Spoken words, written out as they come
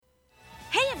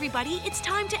everybody, it's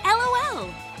time to LOL.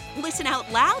 Listen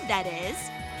out loud, that is.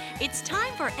 It's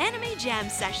time for Anime Jam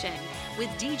Session with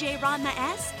DJ Ranma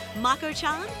S,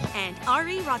 Mako-chan, and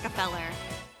Ari Rockefeller.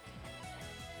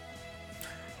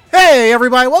 Hey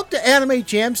everybody, welcome to Anime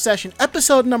Jam Session,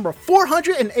 episode number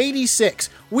 486.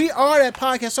 We are that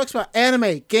podcast that talks about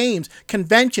anime, games,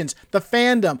 conventions, the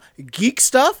fandom, geek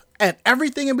stuff, and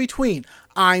everything in between.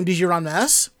 I'm DJ Ranma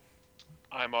S.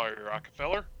 I'm Ari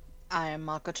Rockefeller. I am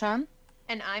Mako-chan.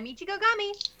 And I'm Ichigo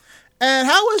Gami. And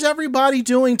how is everybody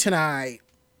doing tonight?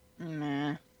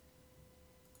 Meh.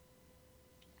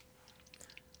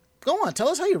 Go on, tell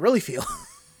us how you really feel.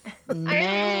 I am a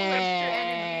little extra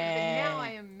energy, but now I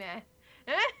am meh.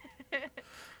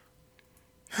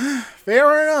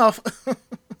 Fair enough.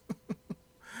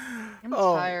 I'm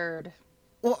tired.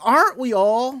 Well, aren't we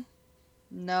all?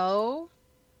 No.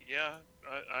 Yeah,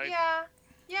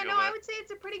 Yeah, no, I would say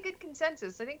it's a pretty good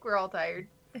consensus. I think we're all tired.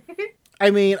 I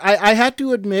mean, I had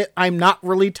to admit I'm not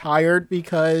really tired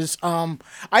because I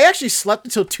actually slept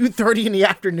until 2:30 in the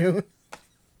afternoon.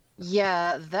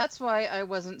 Yeah, that's why I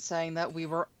wasn't saying that we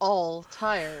were all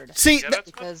tired. See, that's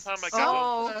because what the time I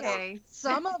got okay.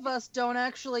 some of us don't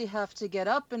actually have to get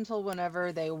up until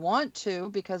whenever they want to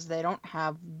because they don't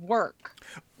have work.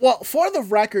 well, for the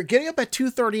record, getting up at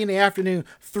 2:30 in the afternoon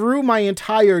threw my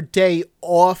entire day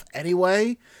off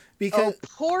anyway. Because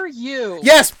poor you.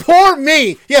 yes, poor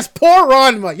me. Yes, poor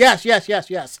Ranma. Yes.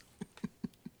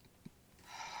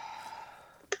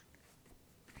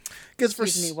 Because for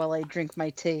Excuse me while I drink my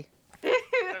tea.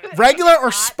 regular or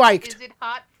Hot? spiked. Is it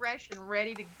hot, fresh, and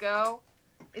ready to go?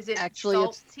 Is it Actually,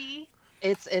 salt tea?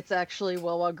 It's actually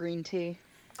Wawa green tea.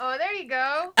 Oh, there you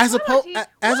go. As Wawa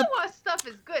oppo- stuff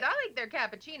is good. I like their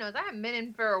cappuccinos. I haven't been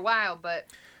in for a while, but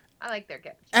I like their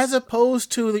cappuccinos. As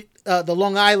opposed to the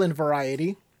Long Island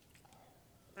variety.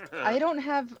 I don't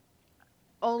have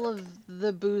all of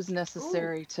the booze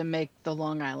necessary to make the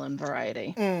Long Island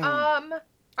variety.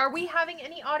 Are we having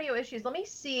any audio issues? Let me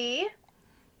see.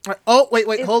 Oh, wait,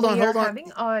 if hold on. we are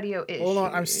having audio issues. Hold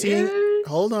on, I'm seeing.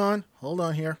 Hold on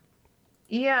here.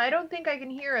 Yeah, I don't think I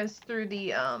can hear us through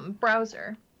the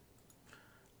browser.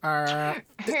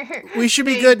 We should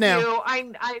be good now. You. I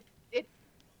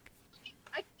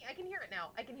can hear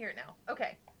it now.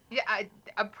 Okay. Yeah, I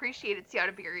appreciate it,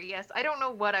 Ciatabiri. Yes, I don't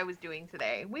know what I was doing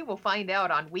today. We will find out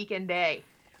on weekend day.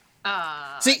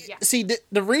 See,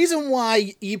 the reason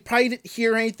why you probably didn't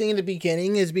hear anything in the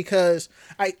beginning is because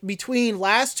between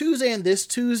last Tuesday and this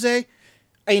Tuesday,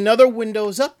 another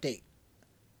Windows update.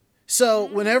 So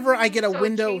whenever I get a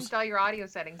Windows, it changed all your audio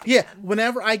settings. yeah, again.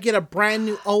 whenever I get a brand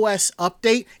new OS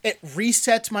update, it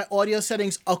resets my audio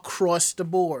settings across the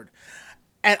board.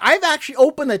 And I've actually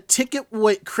opened a ticket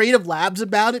with Creative Labs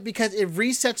about it because it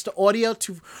resets the audio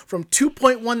from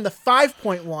 2.1 to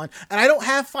 5.1, and I don't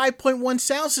have 5.1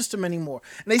 sound system anymore.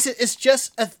 And they said it's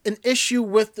just an issue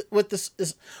with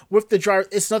the driver.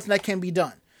 It's nothing that can be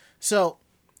done. So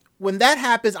when that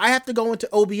happens, I have to go into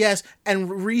OBS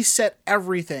and reset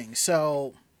everything.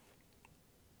 So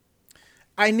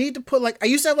I need to put I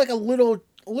used to have a little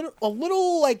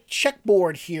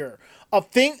checkboard here of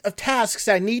tasks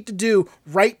that I need to do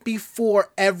right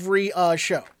before every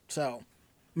show. So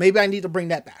maybe I need to bring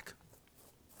that back.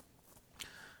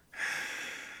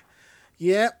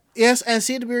 Yeah. Yes, and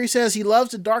Ciatabiri says he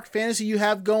loves the dark fantasy you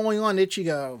have going on,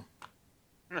 Ichigo.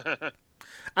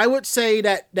 I would say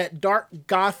that dark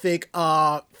gothic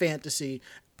fantasy.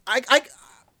 I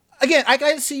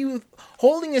gotta see you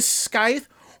holding a scythe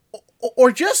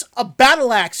or just a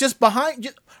battle axe just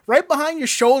right behind your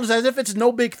shoulders as if it's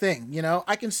no big thing,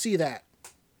 I can see that.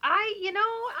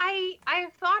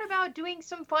 I've thought about doing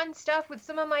some fun stuff with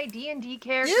some of my D&D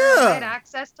characters. Yeah. I had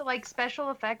access to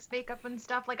special effects makeup and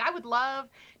stuff. I would love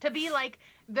to be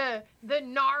the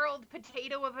gnarled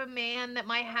potato of a man that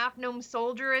my half gnome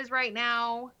soldier is right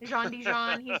now, Jean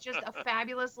Dijon. He's just a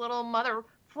fabulous little mother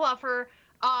fluffer.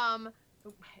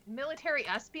 Military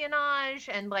espionage,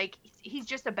 and he's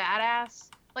just a badass.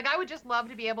 I would just love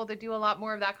to be able to do a lot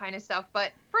more of that kind of stuff,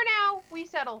 but for now we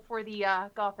settle for the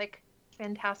gothic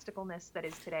fantasticalness that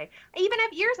is today. I even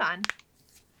have ears on.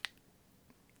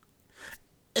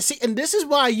 See, and this is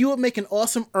why you would make an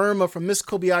awesome Irma from Miss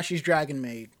Kobayashi's Dragon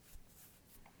Maid.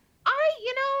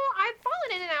 I've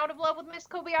fallen in and out of love with Miss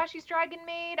Kobayashi's Dragon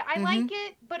Maid. I like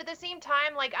it, but at the same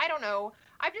time, I don't know.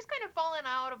 I've just kind of fallen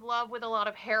out of love with a lot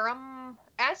of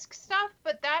harem-esque stuff,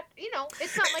 but that,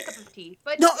 it's not my cup of tea.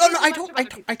 But No, I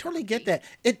totally get that.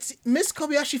 It's Miss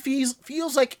Kobayashi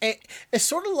feels like it's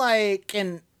sort of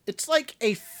it's like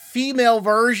a female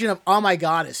version of Oh My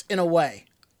Goddess in a way.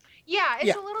 Yeah,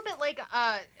 it's a little bit like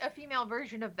a female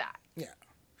version of that. Yeah.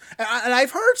 And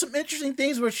I've heard some interesting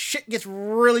things where shit gets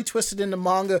really twisted in the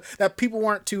manga that people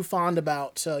weren't too fond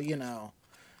about. So, you know.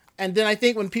 And then I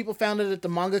think when people found out that the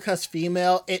mangaka's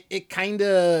female, it kind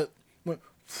of went...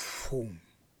 Boom.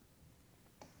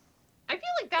 I feel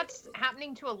like that's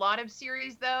happening to a lot of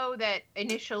series, though, that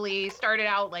initially started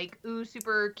out like, ooh,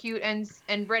 super cute and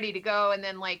ready to go, and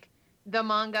then like the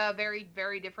manga varied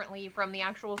very differently from the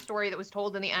actual story that was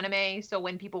told in the anime. So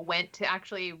when people went to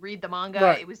actually read the manga,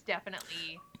 Right. It was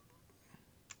definitely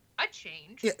a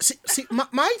change. Yeah, see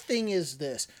my thing is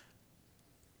this.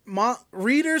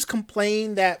 Readers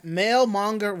complain that male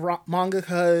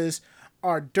mangakas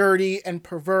are dirty and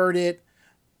perverted.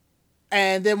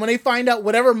 And then when they find out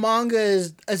whatever manga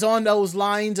is on those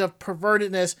lines of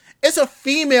pervertedness, it's a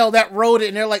female that wrote it,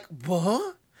 and they're like,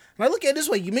 what? And I look at it this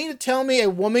way, you mean to tell me a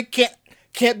woman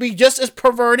can't be just as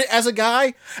perverted as a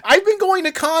guy? I've been going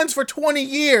to cons for 20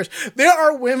 years. There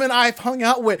are women I've hung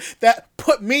out with that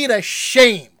put me to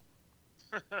shame.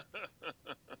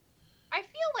 I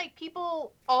feel like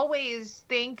people always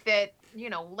think that, you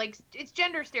know, like, it's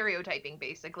gender stereotyping,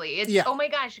 basically. It's, Yeah. oh my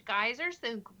gosh, guys are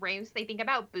so gross. They think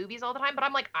about boobies all the time. But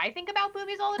I'm like, I think about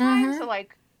boobies all the time. Mhm. So,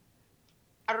 like,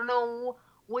 I don't know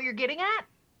what you're getting at,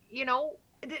 you know?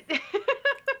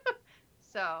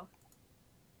 So.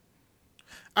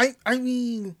 I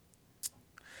mean,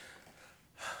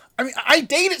 I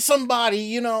dated somebody,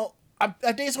 you know,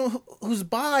 I dated someone who's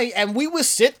bi, and we would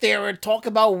sit there and talk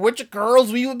about which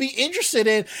girls we would be interested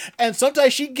in, and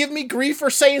sometimes she'd give me grief for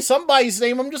saying somebody's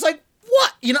name. I'm just like,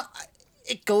 what? You know,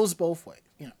 it goes both ways,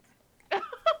 you know. Bob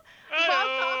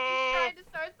Coffey's trying to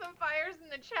start some fires in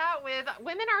the chat with,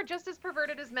 women are just as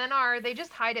perverted as men are. They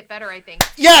just hide it better, I think.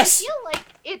 Yes! I feel like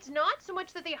it's not so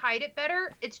much that they hide it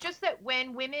better. It's just that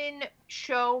when women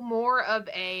show more of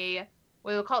a,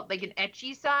 what we'll call it, like an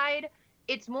ecchi side,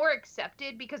 it's more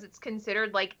accepted because it's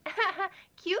considered like,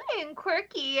 cute and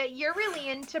quirky. You're really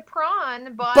into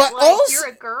prawn, but like, also, you're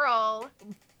a girl.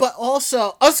 But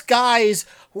also, us guys,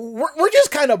 we're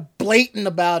just kind of blatant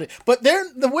about it. But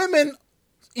the women,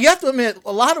 you have to admit,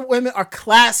 a lot of women are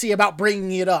classy about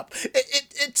bringing it up.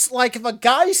 It's like if a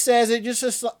guy says it,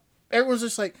 just everyone's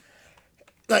just like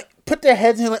put their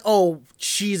heads in like, oh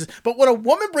Jesus. But when a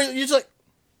woman brings it, you're just like,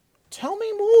 tell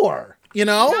me more. You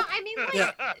know? No, I mean,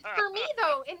 like, for me,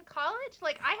 though, in college,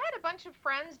 like, I had a bunch of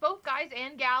friends, both guys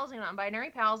and gals, you know,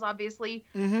 non-binary pals, obviously.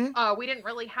 Mm-hmm. We didn't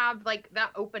really have, like,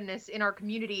 that openness in our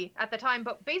community at the time,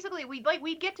 but basically,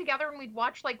 we'd get together and we'd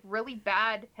watch, like, really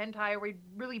bad hentai or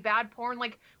really bad porn,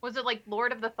 like, was it, like,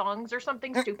 Lord of the Thongs or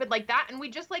something stupid like that, and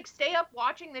we'd just, like, stay up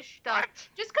watching this stuff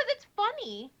just because it's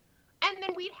funny, and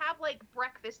then we'd have, like,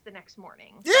 breakfast the next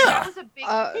morning. Yeah! And that was a big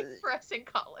thing for us in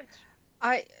college.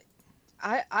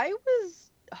 I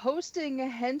was hosting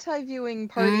hentai viewing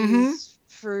parties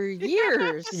for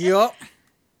years. Yep.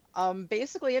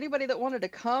 Basically anybody that wanted to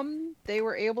come, they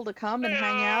were able to come and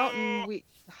hang out, and we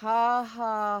ha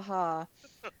ha ha.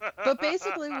 But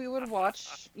basically we would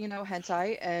watch, you know,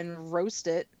 hentai and roast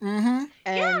it. Mm-hmm.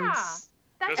 And Yeah.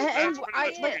 That's and what I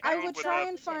it is like I with would the try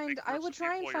and big find groups of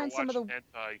people you're some of the watching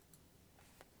hentai.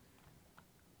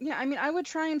 yeah, I mean I would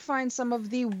try and find some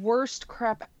of the worst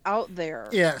crap out there.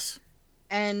 Yes.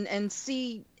 And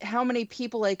see how many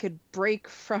people I could break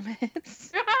from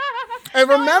it. I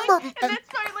remember, and that's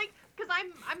funny, like, because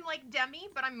I'm like Demi,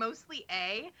 but I'm mostly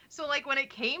A. So like when it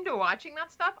came to watching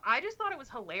that stuff, I just thought it was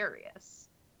hilarious.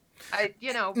 But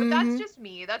that's just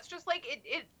me. That's just like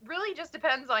it really just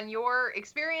depends on your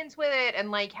experience with it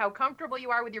and like how comfortable you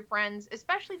are with your friends,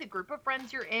 especially the group of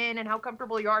friends you're in and how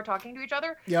comfortable you are talking to each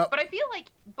other. Yep. But I feel like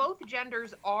both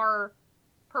genders are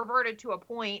perverted to a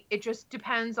point. It just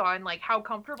depends on like how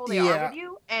comfortable they are with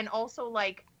you and also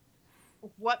like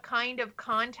what kind of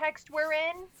context we're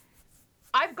in.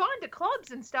 I've gone to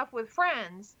clubs and stuff with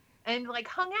friends and like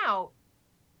hung out,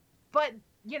 but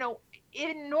you know,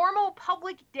 in normal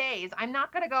public days, I'm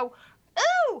not gonna go,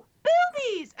 ooh,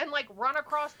 boobies, and like run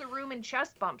across the room and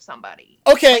chest bump somebody.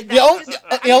 okay, Like,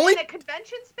 the only in a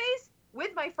convention space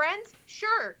with my friends,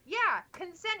 sure, yeah,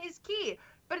 consent is key.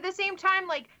 But at the same time,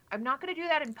 like, I'm not going to do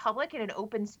that in public in an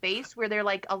open space where there are,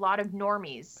 like, a lot of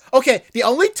normies. Okay, the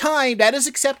only time that is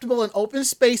acceptable in open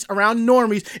space around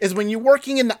normies is when you're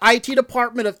working in the IT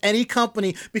department of any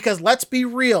company, because let's be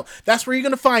real, that's where you're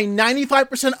going to find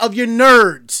 95% of your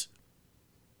nerds.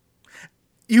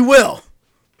 You will.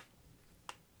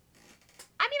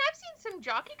 I mean, I've seen some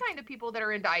jockey kind of people that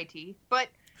are into IT, but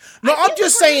No, I I'm feel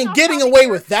just like we're saying off getting topic away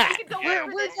here. with that. We could go Yeah,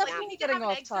 over We're this, like, definitely we could getting have an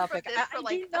off excerpt topic. of this for, I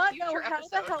like, do a not know future how the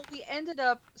episode. hell we ended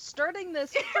up starting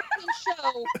this freaking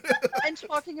show and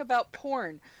talking about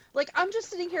porn. Like, I'm just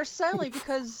sitting here silently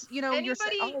because, you know, you're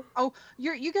saying,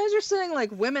 Anybody- you guys are saying, like,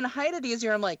 women hide it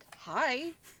easier. I'm like,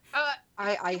 hi.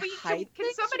 I hide Can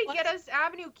things? somebody What? get us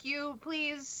Avenue Q,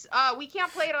 please? We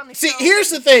can't play it on the See, show. here's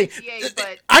the with thing. PTA,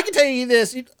 but I can tell you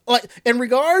this, like in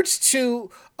regards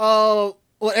to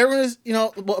what everyone is,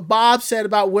 what Bob said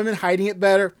about women hiding it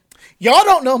better. Y'all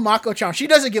don't know Mako-chan. She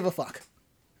doesn't give a fuck.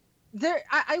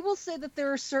 I will say that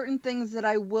there are certain things that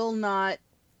I will not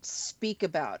speak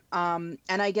about. And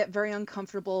I get very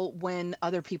uncomfortable when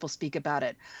other people speak about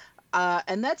it.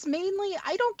 And that's mainly,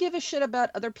 I don't give a shit about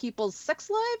other people's sex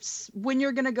lives when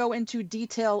you're going to go into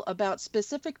detail about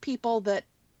specific people that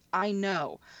I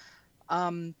know.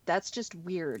 That's just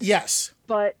weird. Yes.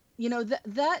 But, you know,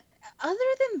 that other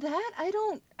than that,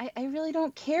 I really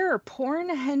don't care. Porn,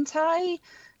 hentai,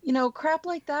 you know, crap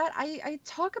like that. I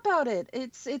talk about it.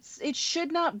 It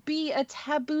should not be a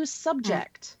taboo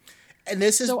subject. And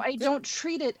this is So I don't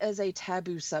treat it as a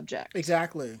taboo subject.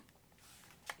 exactly.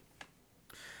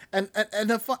 And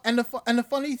the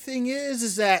funny thing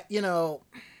is that,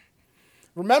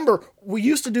 remember, we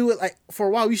used to do it like for a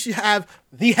while. We used to have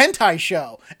the hentai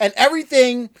show, and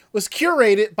everything was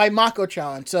curated by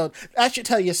Mako-chan. So that should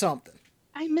tell you something.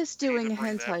 I miss doing to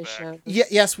bring that hentai back. shows.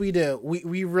 Yes, we do.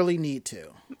 We really need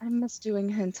to. I miss doing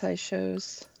hentai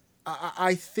shows.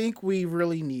 I think we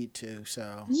really need to.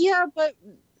 So Yeah, but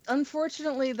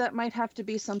unfortunately, that might have to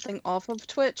be something off of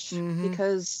Twitch Mhm.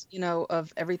 because, you know,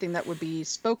 of everything that would be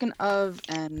spoken of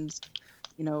and,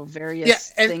 you know,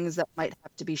 various and- things that might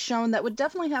have to be shown. That would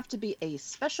definitely have to be a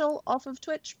special off of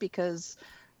Twitch because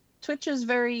Twitch is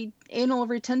very anal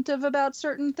retentive about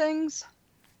certain things.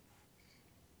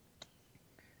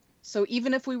 So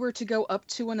even if we were to go up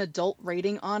to an adult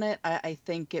rating on it, I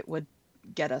think it would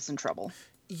get us in trouble.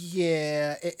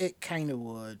 yeah, it kind of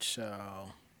would.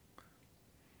 So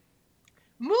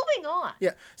moving on.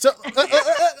 yeah. So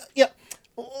yeah.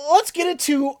 Let's get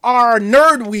into our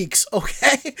nerd weeks,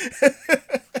 okay?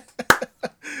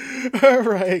 All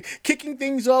right. Kicking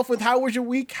things off with how was your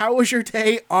week? How was your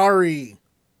day, Ari?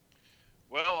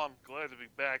 Well, I'm glad to be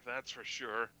back, that's for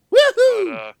sure.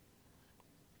 Woohoo!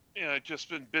 But, just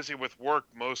been busy with work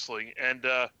mostly, and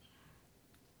got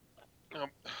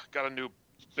a new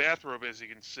bathrobe, as you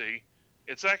can see.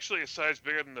 It's actually a size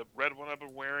bigger than the red one I've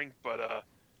been wearing, but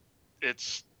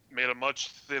it's made of much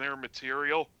thinner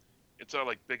material. It's not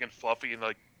like big and fluffy, and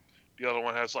like the other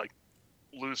one has like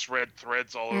loose red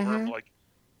threads all over. I'm like,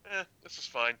 this is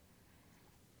fine.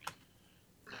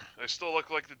 I still look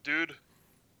like the dude.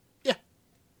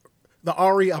 The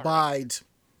Ari abides.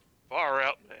 Far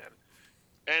out, man.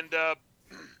 And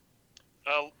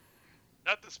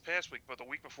not this past week, but the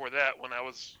week before that, when I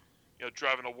was,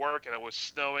 driving to work and it was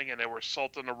snowing and there were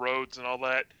salt on the roads and all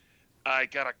that, I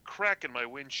got a crack in my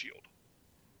windshield.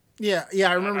 Yeah,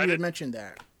 I remember I you had didn't- mentioned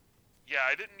that. Yeah,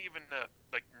 I didn't even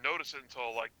notice it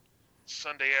until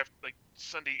Sunday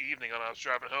evening when I was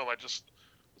driving home. I just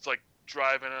was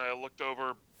driving and I looked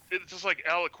over. It's just out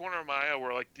of the corner of my eye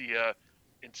where the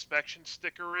inspection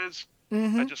sticker is.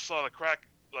 Mm-hmm. I just saw the crack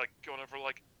going over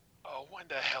oh, when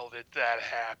the hell did that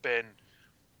happen?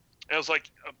 And it was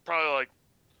probably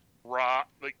rock,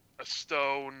 a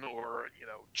stone or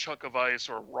chunk of ice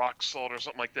or rock salt or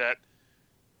something like that.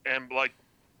 And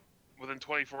within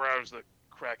 24 hours the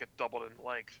crack had doubled in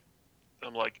length.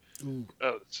 I'm like, Ooh,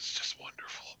 oh, this is just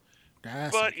wonderful.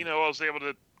 that's But I was able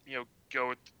to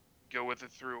go with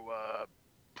it through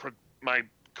my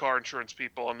car insurance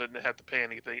people and didn't have to pay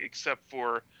anything except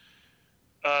for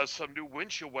some new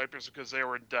windshield wipers because they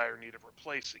were in dire need of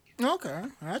replacing. okay.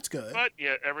 That's good. But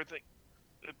yeah, everything,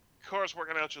 the car's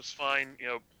working out just fine.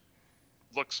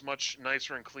 Looks much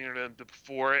nicer and cleaner than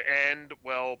before. And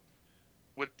well,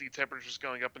 with the temperatures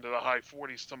going up into the high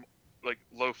 40s to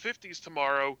low 50s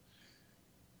tomorrow,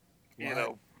 Right.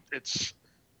 it's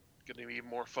gonna be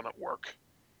more fun at work.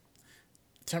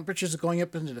 Temperatures are going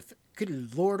up into the.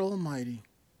 Good Lord Almighty.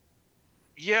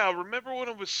 Yeah, remember when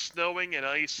it was snowing and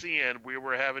icy and we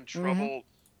were having trouble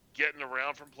getting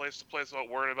around from place to place without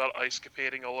worrying about ice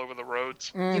capading all over the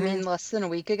roads? You Mhm. mean less than a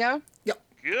week ago?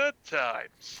 Good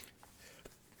times.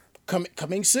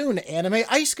 Coming soon? Anime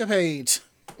Ice Capades.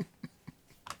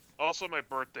 Also, my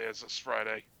birthday is this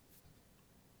Friday.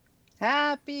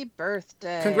 Happy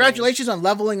birthday. Congratulations on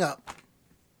leveling up.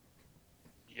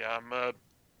 Yeah, I'm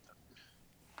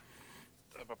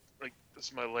this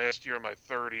is my last year in my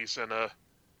 30s, and I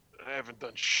haven't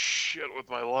done shit with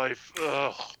my life.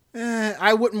 Ugh.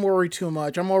 I wouldn't worry too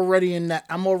much. I'm already in that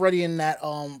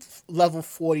level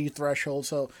 40 threshold,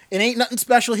 so it ain't nothing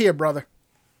special here, brother.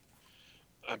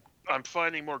 I'm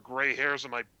finding more gray hairs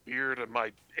in my beard and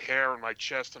my hair and my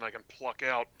chest than I can pluck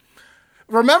out.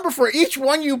 Remember, for each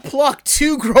one you pluck,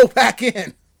 2 grow back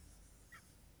in.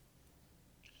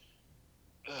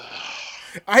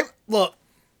 Look,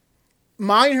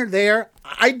 mine are there.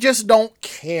 I just don't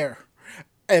care.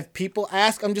 If people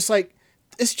ask, I'm just like,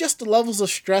 it's just the levels of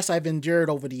stress I've endured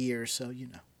over the years, so you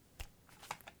know.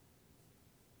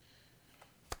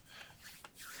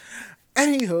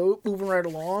 Anywho, moving right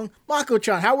along.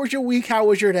 Mako-chan, how was your week? How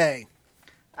was your day?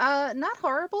 Not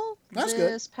horrible. That's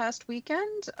good. This past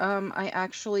weekend, I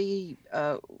actually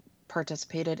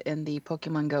participated in the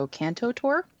Pokemon Go Kanto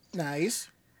tour. Nice.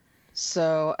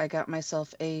 So I got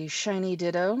myself a shiny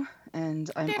Ditto,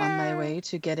 and I'm on my way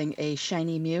to getting a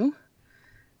shiny Mew.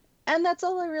 And that's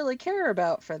all I really care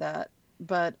about for that.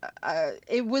 But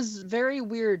it was very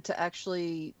weird to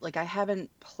actually, like, I haven't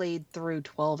played through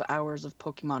 12 hours of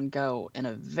Pokemon Go in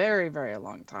a very, very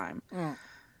long time. Mm.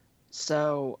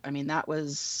 So, I mean, that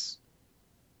was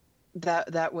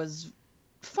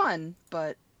fun,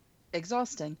 but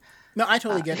exhausting. No, I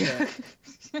totally get that.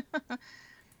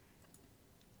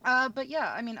 But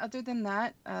yeah, I mean, other than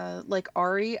that, like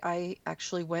Ari, I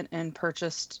actually went and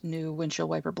purchased new windshield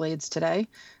wiper blades today.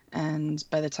 And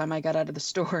by the time I got out of the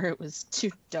store, it was too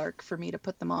dark for me to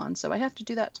put them on. So I have to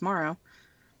do that tomorrow.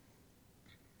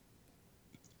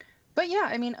 But yeah,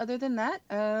 I mean, other than that,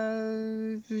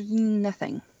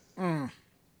 nothing.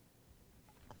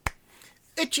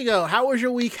 Ichigo, how was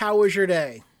your week? How was your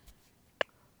day?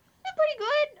 Pretty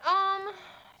good.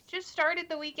 Just started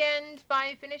the weekend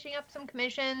by finishing up some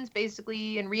commissions,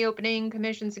 basically, and reopening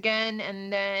commissions again,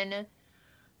 and then,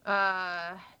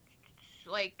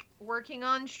 like, working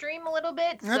on stream a little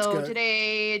bit. That's so good.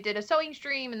 today I did a sewing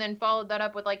stream, and then followed that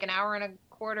up with like an hour and a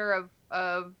quarter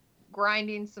of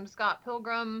grinding some Scott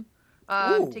Pilgrim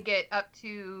to get up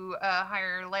to a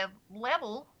higher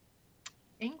level.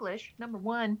 English, number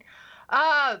 1.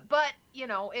 But, you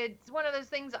know, it's one of those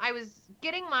things. I was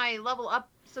getting my level up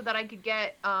so that I could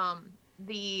get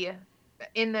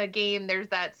in the game, there's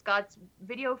that Scott's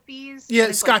video fees.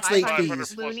 Yeah, Scott's like late $500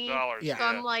 fees. plus. Yeah. So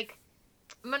I'm like,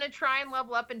 I'm going to try and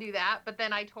level up and do that. But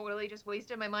then I totally just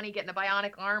wasted my money getting a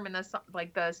bionic arm and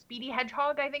the Speedy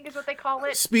Hedgehog, I think is what they call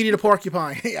it. Speedy the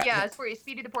Porcupine. Yeah, it's for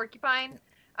Speedy the Porcupine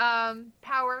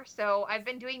power. So I've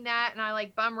been doing that, and I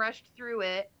like bum rushed through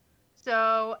it.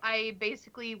 So I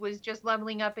basically was just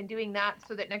leveling up and doing that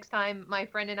so that next time my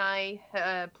friend and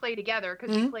I play together,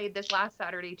 because we played this last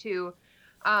Saturday too,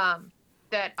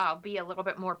 that I'll be a little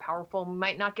bit more powerful. We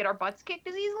might not get our butts kicked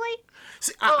as easily.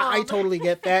 See, I totally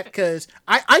get that, because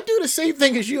I do the same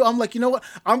thing as you. I'm like, you know what?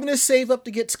 I'm going to save up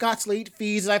to get Scott's late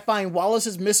fees. And I find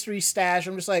Wallace's mystery stash.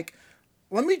 I'm just like,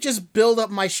 let me just build up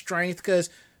my strength,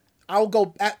 because I'll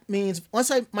go, that means once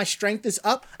my strength is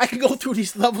up, I can go through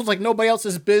these levels like nobody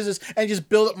else's business and just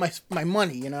build up my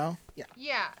money, you know? Yeah.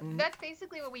 Yeah, that's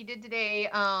basically what we did today.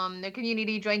 The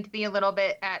community joined me a little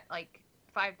bit at like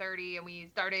 5:30, and we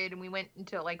started and we went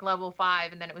until like level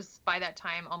 5, and then it was by that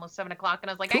time almost 7 o'clock, and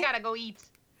I was like, Cool. I gotta go eat.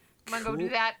 I'm gonna go do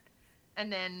that.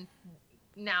 And then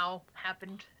now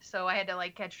happened, so I had to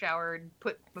like catch shower and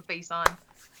put my face on.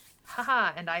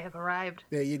 Haha, and I have arrived.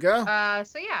 There you go.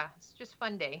 So yeah, it's just a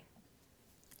fun day.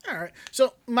 All right.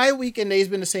 So my weekend day's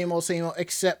been the same old,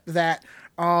 except that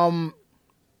I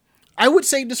would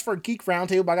say this for Geek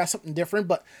Roundtable, but I got something different.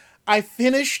 But I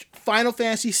finished Final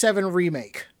Fantasy VII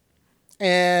Remake.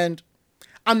 And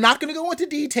I'm not going to go into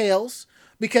details,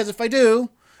 because if I do,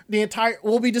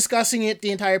 we'll be discussing it the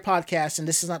entire podcast, and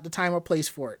this is not the time or place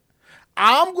for it.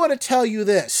 I'm going to tell you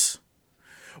this.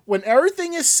 When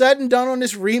everything is said and done on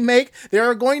this remake, there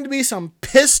are going to be some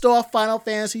pissed off Final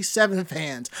Fantasy VII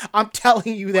fans. I'm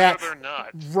telling you that they're not.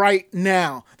 right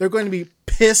now. They're going to be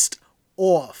pissed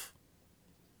off.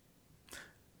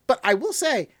 But I will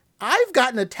say, I've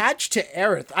gotten attached to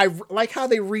Aerith. I like how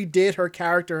they redid her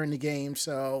character in the game,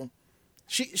 so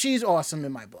she's awesome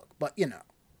in my book. But, you know.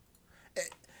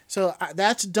 So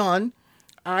that's done.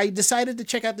 I decided to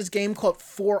check out this game called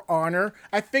For Honor.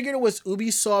 I figured it was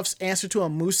Ubisoft's answer to a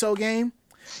Musou game.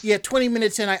 Yeah, 20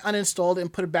 minutes in, I uninstalled it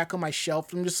and put it back on my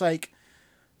shelf. I'm just like,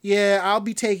 yeah, I'll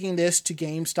be taking this to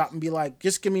GameStop and be like,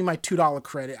 just give me my $2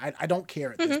 credit. I don't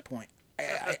care at this point.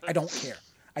 I don't care.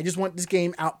 I just want this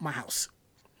game out my house.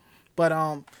 But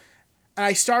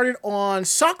I started on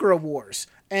Sakura Wars,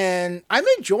 and I'm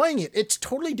enjoying it. It's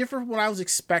totally different from what I was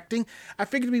expecting. I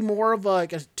figured it'd be more of a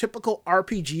typical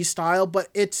RPG style, but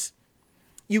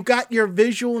you got your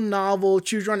visual novel,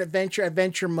 choose your own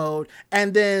adventure mode,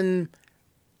 and then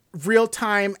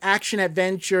real-time action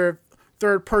adventure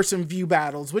third-person view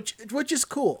battles, which is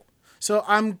cool. So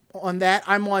I'm on that.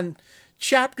 I'm on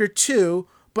chapter 2,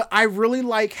 but I really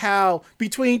like how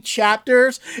between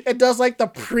chapters it does like the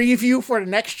preview for the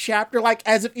next chapter, like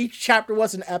as if each chapter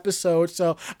was an episode.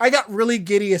 So I got really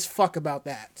giddy as fuck about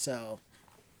that. So,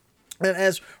 and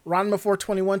as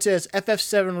Ronma421 says,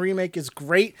 FF7 remake is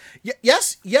great.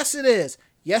 Yes, it is.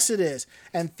 Yes, it is.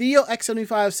 And Theo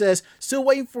X75 says, still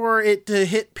waiting for it to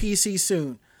hit PC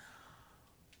soon.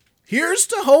 Here's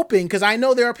to hoping, because I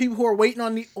know there are people who are waiting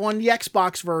on the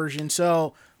Xbox version.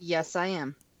 So Yes, I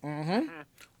am.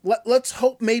 let's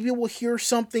hope maybe we'll hear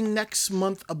something next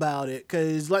month about it.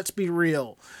 Because let's be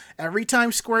real, every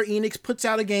time Square Enix puts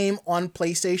out a game on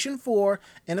PlayStation 4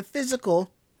 and a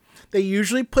physical, they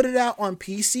usually put it out on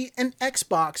PC and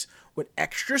Xbox with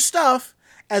extra stuff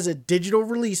as a digital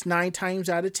release 9 times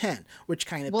out of 10, which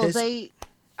kind of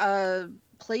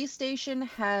PlayStation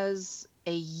has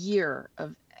a year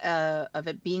of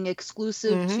it being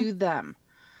exclusive to them,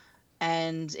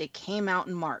 and it came out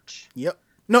in March. Yep.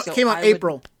 No, So it came out I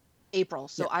April. April.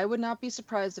 So I would not be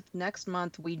surprised if next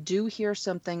month we do hear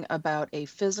something about a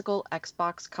physical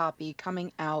Xbox copy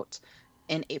coming out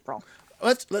in April.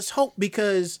 Let's hope,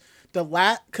 because the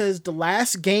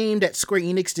last game that Square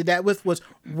Enix did that with was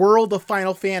World of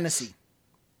Final Fantasy.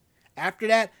 After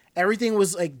that, everything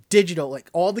was like digital. Like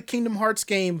all the Kingdom Hearts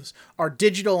games are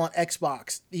digital on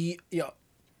Xbox.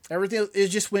 Everything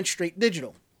just went straight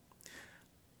digital.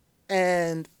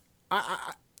 And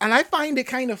I find it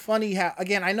kind of funny how,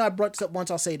 again, I know I brought this up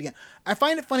once, I'll say it again. I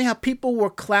find it funny how people were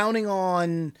clowning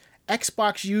on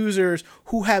Xbox users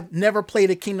who have never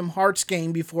played a Kingdom Hearts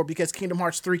game before because Kingdom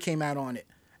Hearts 3 came out on it.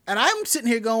 And I'm sitting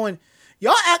here going,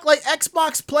 y'all act like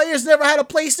Xbox players never had a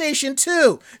PlayStation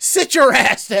 2. Sit your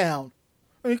ass down.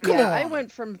 I mean, come on. I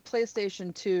went from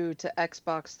PlayStation 2 to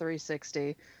Xbox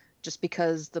 360 just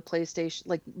because the PlayStation,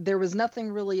 like, there was nothing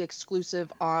really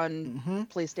exclusive on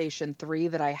PlayStation 3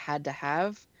 that I had to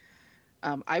have.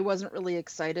 I wasn't really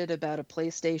excited about a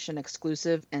PlayStation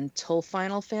exclusive until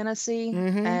Final Fantasy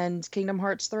and Kingdom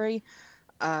Hearts 3.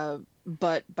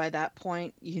 But by that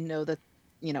point, that,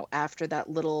 after that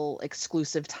little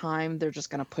exclusive time, they're just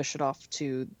going to push it off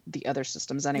to the other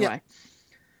systems anyway.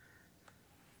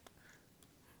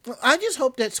 Well, I just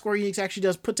hope that Square Enix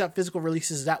actually puts out physical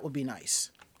releases. That would be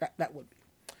nice. That would be.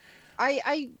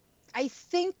 I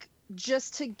think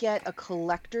just to get a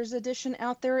collector's edition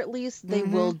out there, at least they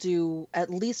will do, at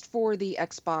least for the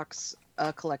Xbox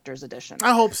collector's edition.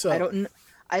 I hope so.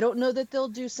 I don't know that they'll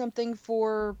do something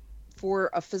for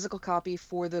a physical copy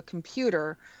for the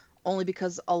computer, only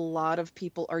because a lot of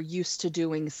people are used to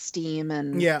doing Steam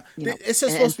and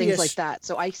and things like that.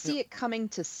 So I see it coming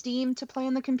to Steam to play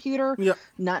on the computer,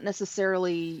 not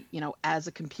necessarily as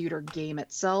a computer game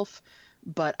itself.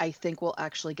 But I think we'll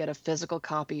actually get a physical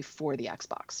copy for the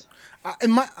Xbox.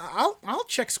 I'll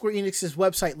check Square Enix's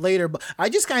website later, but I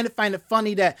just kind of find it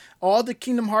funny that all the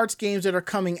Kingdom Hearts games that are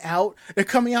coming out, they're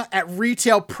coming out at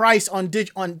retail price on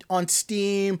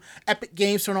Steam, Epic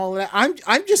Games Store, and all of that.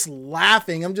 I'm just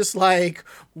laughing. I'm just like,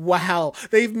 wow,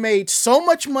 they've made so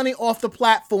much money off the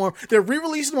platform. They're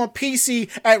re-releasing them on PC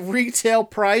at retail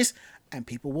price, and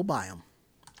people will buy them.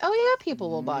 Oh yeah,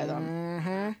 people will buy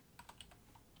them.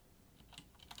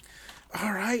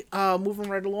 All right, moving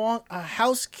right along.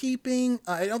 Housekeeping.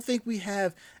 I don't think we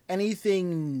have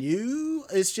anything new.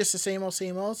 It's just the same old,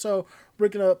 same old. So we're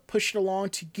going to push it along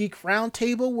to Geek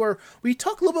Roundtable, where we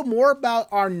talk a little bit more about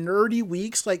our nerdy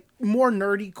weeks, like more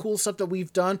nerdy, cool stuff that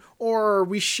we've done, or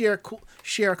we share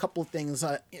a couple of things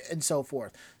and so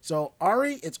forth. So,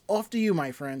 Ari, it's off to you,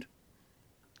 my friend.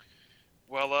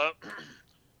 Well,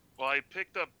 I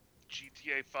picked up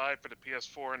GTA 5 for the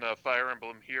PS4 and Fire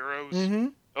Emblem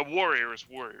Heroes. Warriors.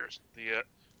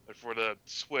 For the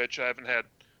Switch. I haven't had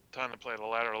time to play the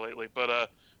latter lately, but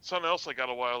something else I got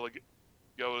a while ago.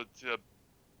 It's a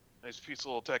nice piece of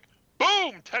little tech.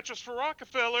 Boom! Tetris for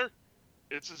Rockefeller.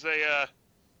 It's a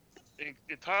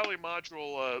entirely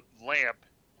modular lamp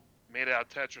made out of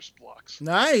Tetris blocks.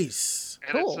 Nice.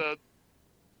 And cool.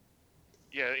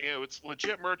 It's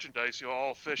legit merchandise.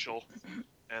 All official,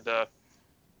 and I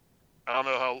don't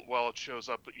know how well it shows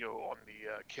up, on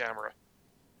the camera.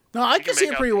 No, I can see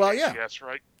it pretty well, yeah. Yes,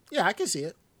 right? Yeah, I can see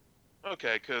it.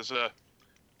 Okay, because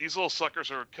these little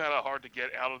suckers are kind of hard to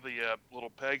get out of the little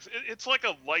pegs. It's like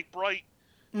a light bright,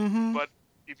 but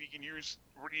if you can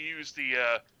reuse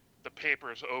the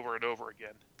papers over and over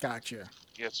again. Gotcha.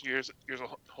 Yes, here's a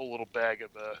whole little bag of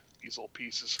these little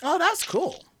pieces. Oh, that's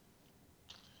cool.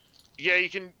 Yeah, you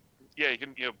can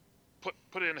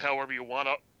put it in however you want.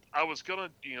 I was gonna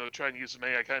try and use the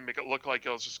menu. I kind of make it look like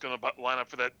I was just gonna line up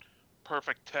for that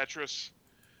perfect Tetris,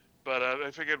 but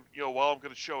I figured while I'm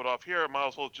gonna show it off here, I might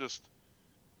as well just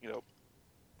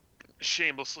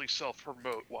shamelessly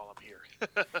self-promote while I'm here.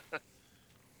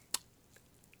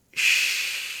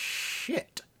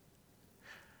 Shit.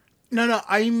 No,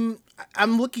 I'm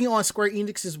looking on Square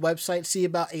Enix's website to see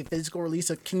about a physical release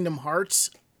of Kingdom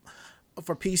Hearts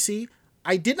for PC.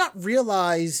 I did not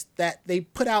realize that they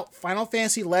put out Final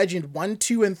Fantasy Legend 1,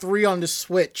 2, and 3 on the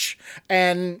Switch.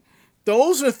 And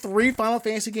those are 3 Final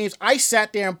Fantasy games I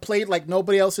sat there and played like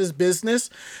nobody else's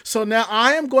business. So now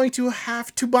I am going to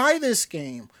have to buy this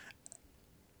game.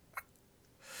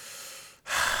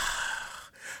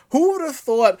 Who would have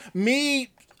thought,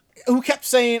 me who kept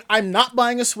saying, I'm not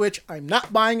buying a Switch,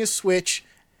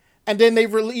 and then they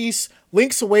release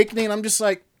Link's Awakening, and I'm just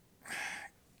like,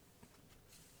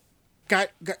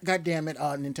 God damn it,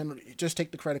 Nintendo, just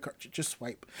take the credit card, just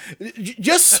swipe.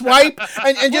 Just swipe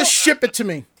and just ship it to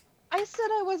me. I said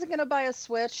I wasn't going to buy a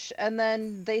Switch, and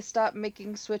then they stopped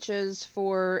making Switches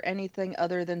for anything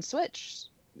other than Switch.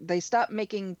 They stopped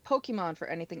making Pokemon for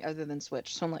anything other than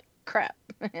Switch, so I'm like, crap,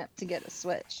 I have to get a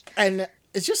Switch. And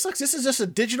it's just like, this is just a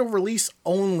digital release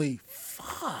only.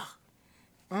 Fuck.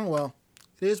 Oh well,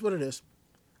 it is what it is.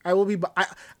 I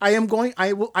am going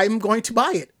to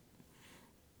buy it.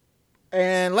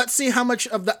 And let's see how much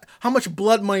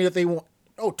blood money that they want.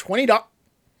 Oh, $20.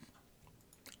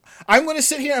 I'm going to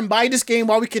sit here and buy this game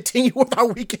while we continue with our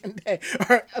weekend day,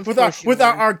 with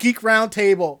our geek round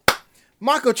table.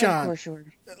 Mako-chan. Of course you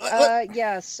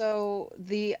yeah, so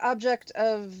the object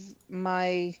of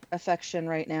my affection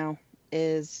right now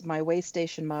is my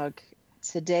Waystation mug.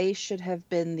 Today should have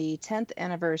been the 10th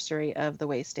anniversary of the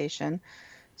Waystation.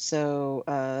 So,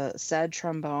 sad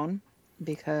trombone,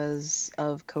 because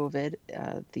of COVID,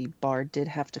 the bar did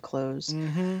have to close.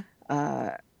 Mm-hmm.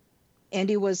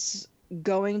 Andy was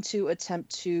going to attempt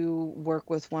to work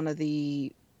with one of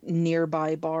the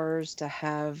nearby bars to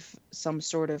have some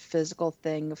sort of physical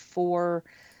thing for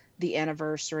the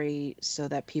anniversary so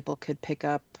that people could pick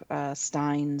up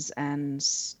steins and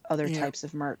other types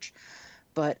of merch.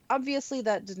 But obviously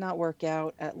that did not work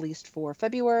out, at least for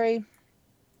February.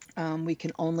 We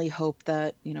can only hope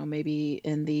that, maybe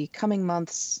in the coming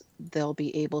months, they'll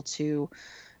be able to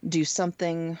do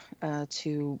something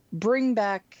to bring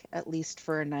back, at least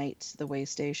for a night, the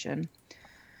Waystation.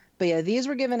 But yeah, these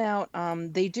were given out.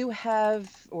 They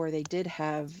did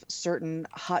have certain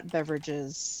hot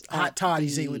beverages. Hot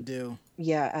toddies they would do.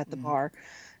 Yeah, at the bar.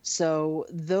 So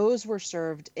those were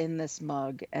served in this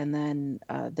mug, and then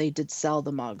they did sell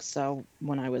the mug. So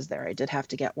when I was there, I did have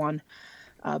to get one.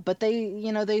 But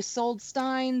they sold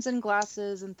steins and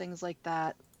glasses and things like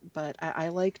that. But I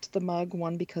liked the mug,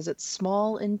 1, because it's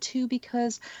small, and 2,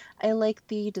 because I like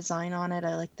the design on it.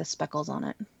 I like the speckles on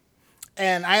it.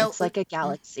 And it's like a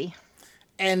galaxy.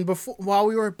 And while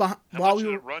we were How much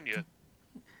did it run you?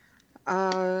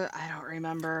 I don't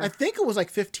remember. I think it was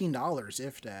like $15,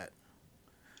 if that.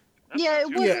 Yeah,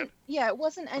 it wasn't. Yeah, it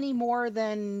wasn't any more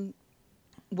than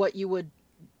what you would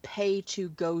pay to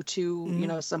go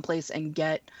to, someplace and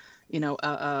get,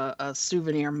 a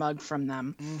souvenir mug from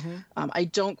them. Mm-hmm. I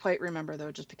don't quite remember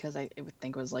though, just because I would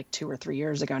think it was like 2 or 3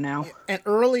 years ago now. And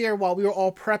earlier, while we were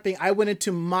all prepping, I went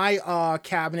into my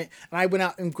cabinet and I went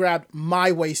out and grabbed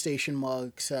my Waystation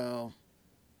mug. So,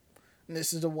 and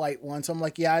this is the white one. So I'm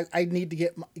like, yeah, I need to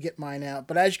get mine out.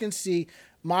 But as you can see,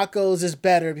 Mako's is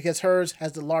better because hers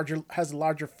has the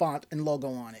larger font and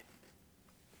logo on it.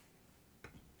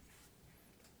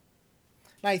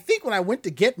 And I think when I went to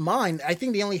get mine, I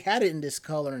think they only had it in this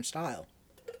color and style.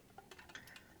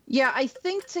 Yeah, I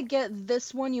think to get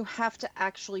this one, you have to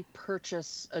actually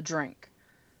purchase a drink.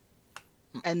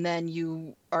 And then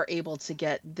you are able to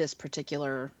get this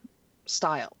particular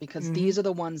style, because these are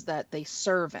the ones that they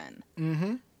serve in.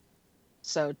 Mm-hmm.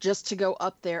 So just to go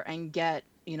up there and get,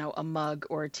 a mug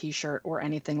or a t-shirt or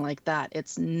anything like that,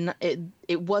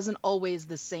 it wasn't always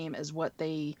the same as what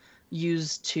they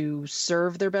used to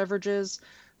serve their beverages,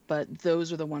 but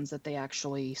those are the ones that they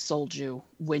actually sold you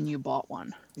when you bought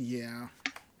one. Yeah.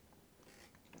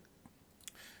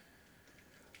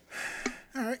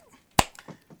 All right.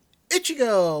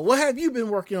 Ichigo, what have you been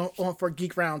working on for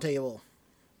Geek Roundtable?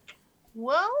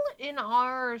 Well, in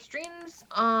our streams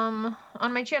on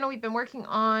my channel, we've been working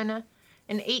on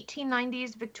an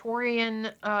 1890s Victorian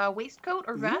waistcoat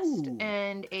or vest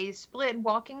and a split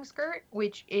walking skirt,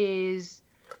 which is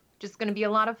just going to be a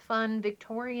lot of fun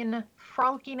Victorian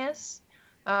frolickiness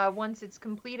once it's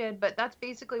completed. But that's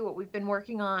basically what we've been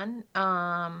working on.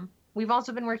 We've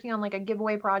also been working on like a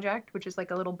giveaway project, which is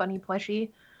like a little bunny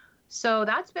plushie. So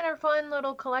that's been a fun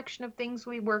little collection of things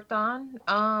we worked on.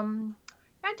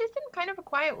 Yeah, just been kind of a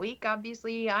quiet week.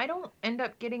 Obviously, I don't end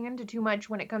up getting into too much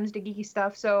when it comes to geeky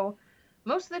stuff. So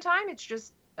most of the time, it's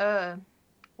just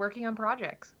working on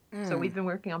projects. So we've been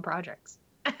working on projects.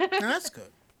 That's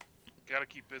good. Gotta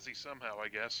keep busy somehow, I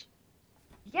guess.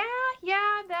 Yeah,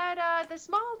 that the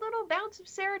small little bounce of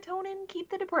serotonin keep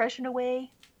the depression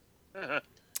away.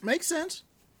 Makes sense.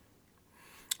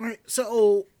 All right,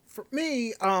 so for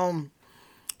me,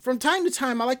 from time to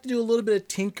time, I like to do a little bit of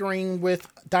tinkering with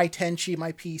Daitenchi,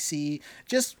 my PC,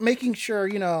 just making sure,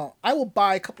 I will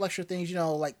buy a couple extra things,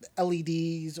 like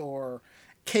LEDs or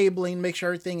cabling, make sure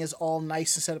everything is all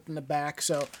nice and set up in the back.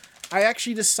 So I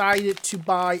actually decided to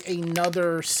buy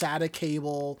another SATA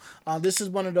cable. This is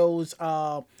one of those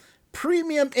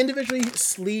premium individually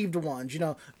sleeved ones.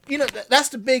 That's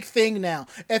the big thing now.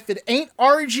 If it ain't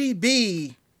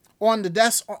RGB on the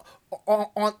desk,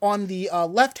 on the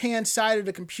left-hand side of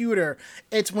the computer,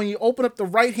 it's when you open up the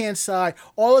right-hand side,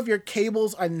 all of your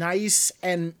cables are nice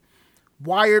and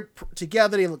wired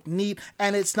together. They look neat,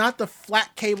 and it's not the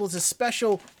flat cables, it's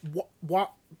special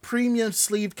premium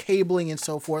sleeve cabling and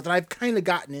so forth, and I've kind of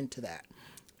gotten into that.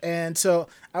 And so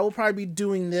I will probably be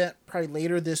doing that probably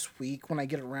later this week when I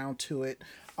get around to it.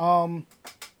 I'm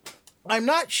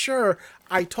not sure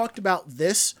I talked about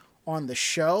this on the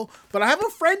show, but I have a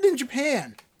friend in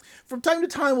Japan. From time to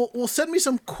time, will send me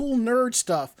some cool nerd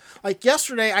stuff. Like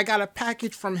yesterday, I got a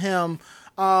package from him,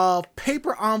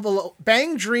 paper envelope,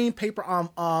 Bang Dream paper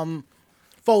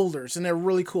folders, and they're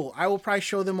really cool. I will probably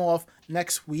show them off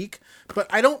next week, but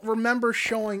I don't remember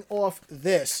showing off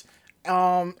this.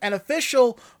 An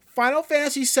official Final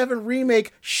Fantasy VII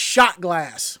Remake shot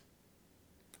glass.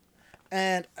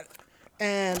 And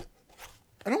I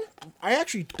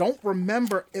actually don't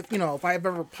remember if I've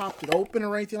ever popped it open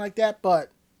or anything like that,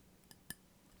 but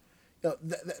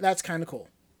that's kind of cool.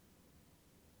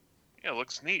 Yeah, it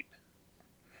looks neat.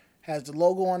 Has the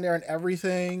logo on there and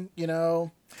everything,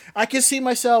 I can see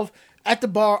myself at the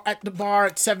bar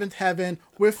at Seventh Heaven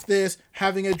with this,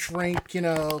 having a drink,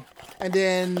 and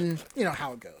then,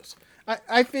 how it goes.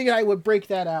 I figured I would break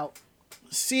that out.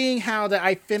 Seeing how that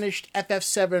I finished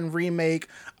FF7 Remake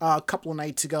a couple of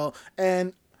nights ago,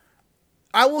 and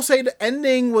I will say the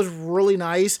ending was really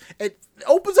nice. It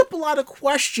opens up a lot of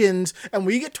questions, and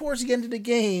when you get towards the end of the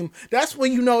game, that's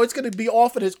when it's going to be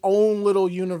off in its own little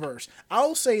universe.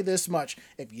 I'll say this much.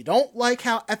 If you don't like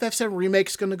how FF7 Remake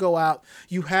is going to go out,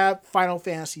 you have Final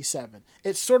Fantasy VII.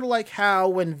 It's sort of like how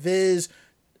when Viz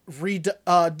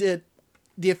did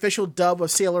the official dub of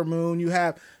Sailor Moon, you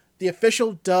have the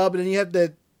official dub, and then you have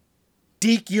the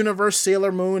Deke Universe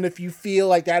Sailor Moon. If you feel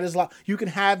like that is you can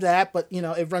have that, but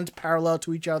it runs parallel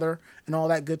to each other and all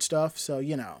that good stuff. So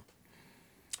Yeah,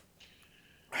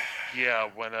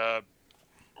 when it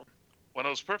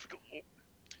was perfect.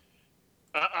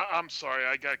 I'm sorry,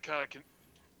 I got kind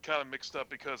of mixed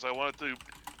up because I wanted to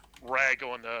rag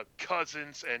on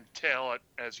Cousins and Talent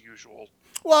as usual.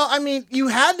 Well, I mean, you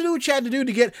had to do what you had to do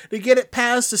to get it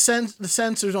past the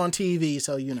censors on TV,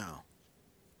 so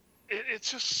It's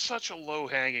just such a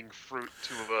low-hanging fruit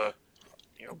to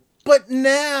But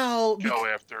now go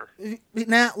after.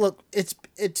 Now, look, it's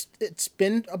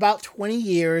been about 20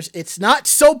 years. It's not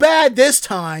so bad this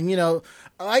time,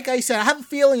 Like I said, I have a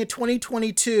feeling in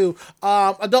 2022,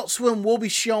 Adult Swim will be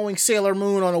showing Sailor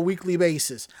Moon on a weekly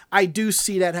basis. I do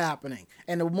see that happening,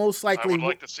 and it will most likely. I would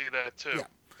like to see that too. Yeah.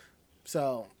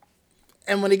 So,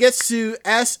 and when it gets to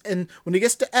S,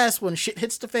 when shit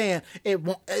hits the fan,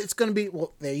 it's going to be,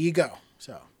 well, there you go.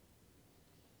 So.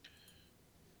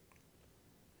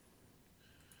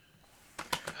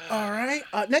 All right.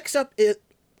 Next up,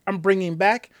 I'm bringing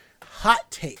back Hot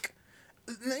Take.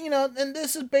 And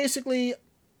this is basically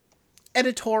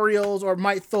editorials or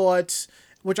my thoughts,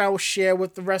 which I will share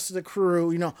with the rest of the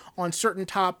crew, on certain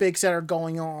topics that are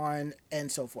going on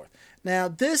and so forth. Now,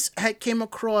 this came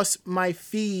across my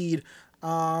feed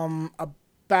about a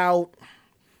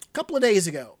couple of days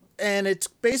ago, and it's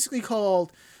basically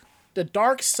called The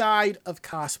Dark Side of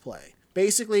Cosplay.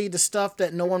 Basically, the stuff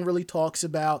that no one really talks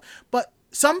about, but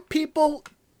some people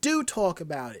do talk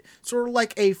about it. Sort of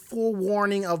like a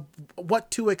forewarning of what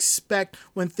to expect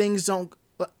when things don't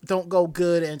go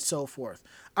good and so forth.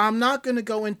 I'm not going to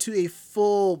go into a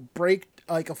full breakdown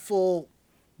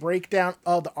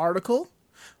of the article,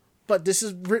 but this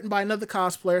is written by another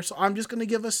cosplayer, so I'm just going to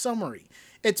give a summary.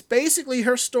 It's basically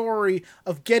her story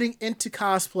of getting into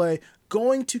cosplay,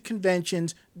 going to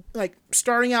conventions, like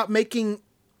starting out making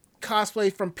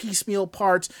cosplay from piecemeal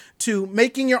parts to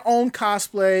making your own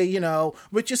cosplay,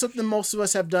 which is something most of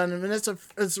us have done, and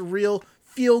it's a real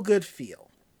feel-good feel.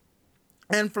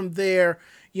 And from there,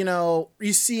 you're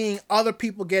seeing other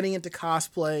people getting into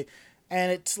cosplay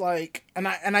And it's like, and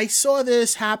I saw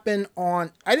this happen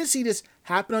on, I didn't see this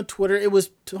happen on Twitter. It was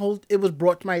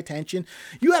brought to my attention.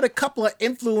 You had a couple of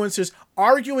influencers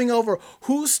arguing over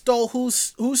who stole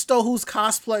whose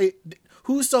cosplay,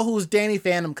 who stole whose Danny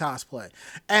Phantom cosplay.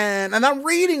 And I'm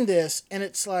reading this, and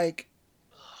it's like,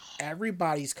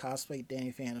 everybody's cosplayed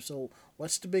Danny Phantom, so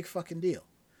what's the big fucking deal?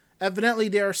 Evidently,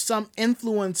 there are some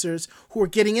influencers who are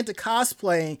getting into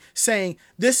cosplaying saying,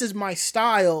 this is my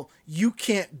style, you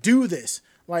can't do this.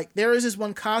 Like, there is this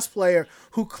one cosplayer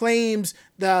who claims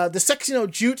the Sexy no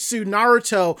Jutsu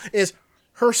Naruto is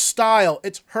her style,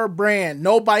 it's her brand.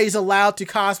 Nobody's allowed to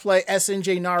cosplay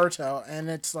SNJ Naruto. And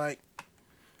it's like,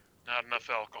 not enough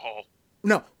alcohol.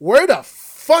 No, where the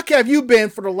fuck have you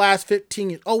been for the last 15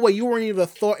 years? Oh, wait, you weren't even a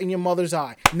thought in your mother's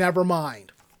eye. Never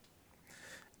mind.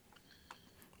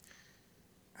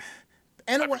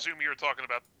 I presume you were talking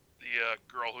about the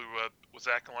girl who was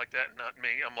acting like that, not me.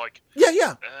 I'm like,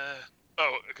 yeah.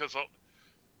 Because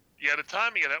the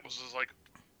timing of that was just like,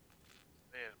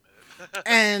 man, a minute.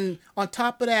 And on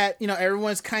top of that,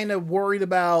 everyone's kind of worried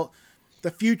about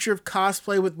the future of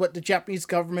cosplay with what the Japanese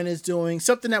government is doing.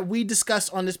 Something that we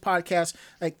discussed on this podcast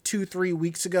like 2-3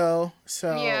 weeks ago.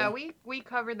 So yeah, we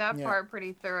covered that part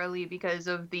pretty thoroughly because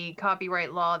of the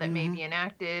copyright law that may be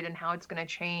enacted and how it's going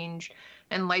to change,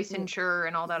 and licensure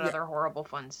and all that other horrible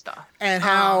fun stuff. And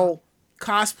how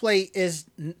cosplay is,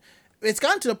 it's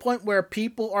gotten to the point where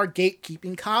people are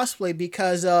gatekeeping cosplay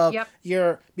because of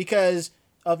your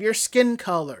skin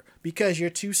color, because you're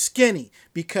too skinny,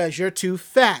 because you're too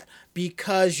fat,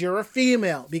 because you're a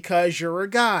female, because you're a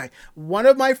guy. One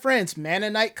of my friends, Man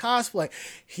of Night Cosplay,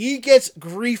 he gets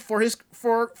grief for his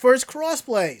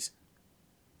crossplays.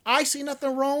 I see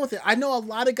nothing wrong with it. I know a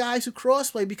lot of guys who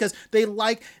crossplay because they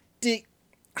like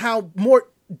how more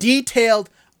detailed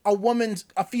a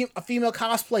female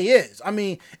cosplay is. I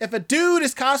mean, if a dude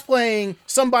is cosplaying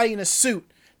somebody in a suit,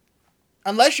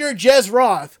 unless you're Jez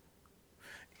Roth,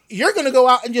 you're going to go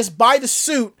out and just buy the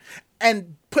suit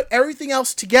and put everything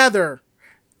else together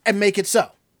and make it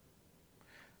so.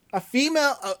 A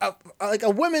female, like a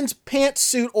women's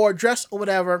pantsuit or dress or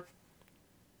whatever,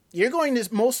 you're going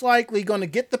to most likely going to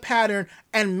get the pattern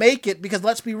and make it, because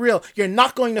let's be real, you're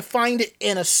not going to find it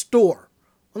in a store.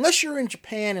 Unless you're in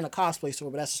Japan in a cosplay store,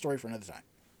 but that's a story for another time.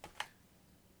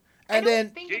 And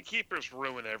then gatekeepers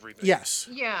ruin everything. Yes.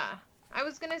 Yeah. I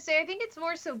was going to say, I think it's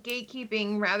more so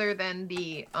gatekeeping rather than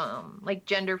the like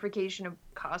genderfication of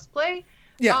cosplay.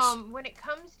 Yes. When it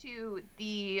comes to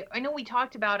I know we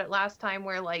talked about it last time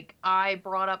where like I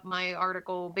brought up my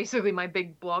article, basically my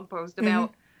big blog post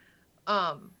about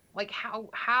like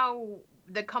how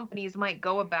the companies might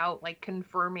go about like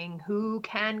confirming who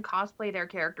can cosplay their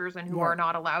characters and who are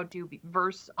not allowed to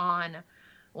verse on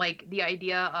like the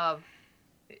idea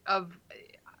of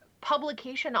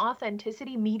publication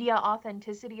authenticity, media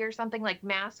authenticity, or something, like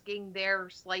masking their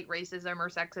slight racism or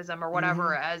sexism or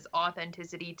whatever as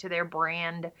authenticity to their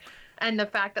brand. And the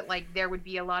fact that like there would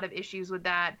be a lot of issues with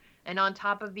that. And on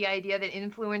top of the idea that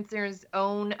influencers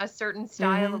own a certain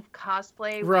style of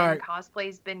cosplay, when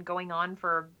cosplay's been going on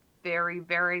for a very,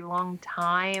 very long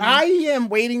time. I am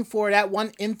waiting for that one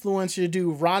influencer to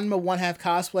do Ranma 1/2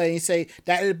 cosplay and say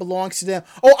that it belongs to them.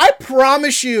 Oh, I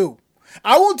promise you,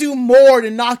 I will do more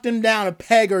than knock them down a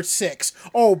peg or 6.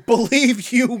 Oh,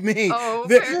 believe you me. Oh,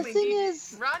 the thing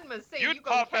is, Ranma's saying you'd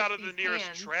pop out of the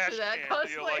nearest trash can.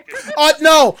 Feel like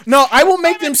no, I will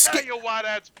make them scared. Tell you why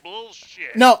that's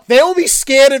bullshit. No, they will be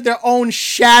scared of their own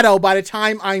shadow by the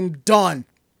time I'm done.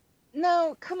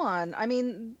 No, come on. I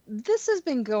mean, this has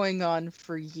been going on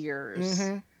for years.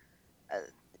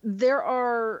 There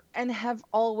are, and have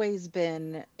always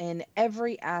been, in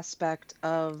every aspect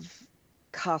of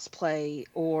cosplay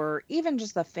or even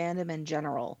just the fandom in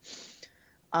general,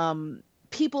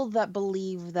 people that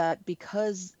believe that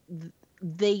because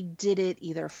they did it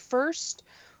either first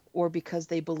or because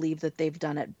they believe that they've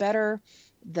done it better,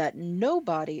 that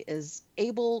nobody is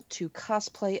able to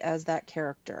cosplay as that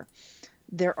character.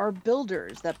 There are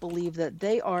builders that believe that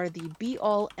they are the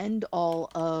be-all, end-all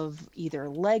of either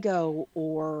Lego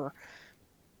or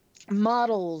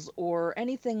models or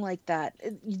anything like that.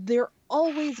 They're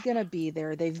always going to be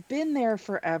there. They've been there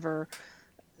forever.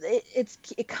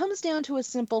 It comes down to a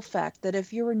simple fact that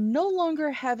if you're no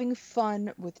longer having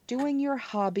fun with doing your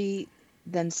hobby,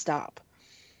 then stop.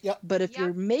 Yep. But if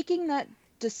you're making that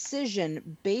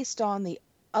decision based on the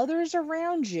others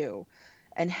around you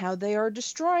and how they are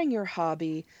destroying your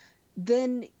hobby,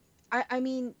 then, I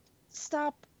mean,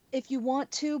 stop if you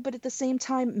want to, but at the same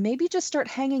time, maybe just start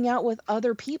hanging out with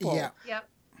other people. Yeah. Yep.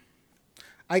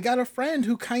 I got a friend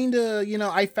who kind of,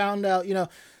 I found out,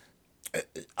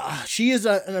 she is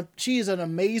an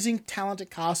amazing, talented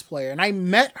cosplayer, and I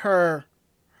met her,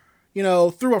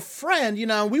 through a friend.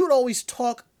 We would always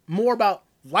talk more about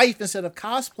life instead of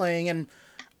cosplaying,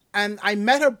 and I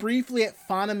met her briefly at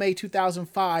Fanime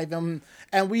 2005,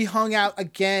 and we hung out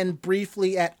again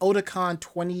briefly at Otakon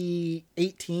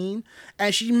 2018,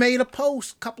 and she made a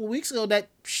post a couple of weeks ago that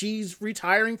she's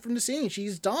retiring from the scene.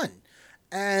 She's done.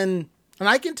 And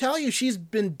I can tell you, she's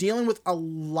been dealing with a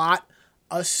lot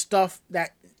of stuff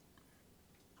that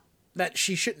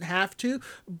she shouldn't have to,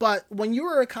 but when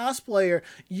you're a cosplayer,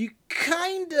 you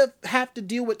kind of have to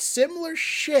deal with similar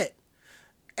shit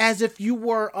as if you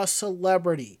were a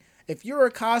celebrity. If you're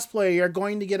a cosplayer, you're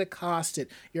going to get accosted.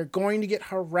 You're going to get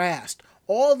harassed.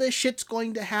 All this shit's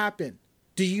going to happen.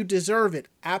 Do you deserve it?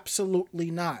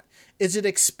 Absolutely not. Is it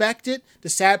expected? The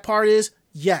sad part is,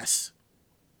 yes.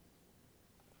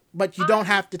 But you don't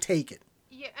have to take it.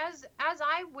 Yeah, as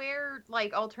I wear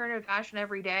like alternative fashion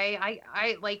every day,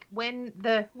 I like when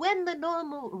the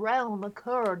normal realm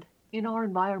occurred in our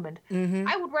environment,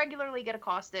 I would regularly get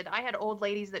accosted. I had old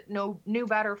ladies that knew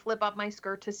better flip up my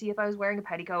skirt to see if I was wearing a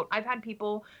petticoat. I've had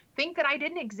people think that I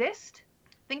didn't exist,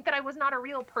 think that I was not a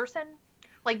real person.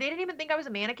 Like, they didn't even think I was a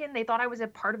mannequin. They thought I was a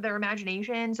part of their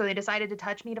imagination, so they decided to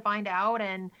touch me to find out,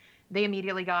 and they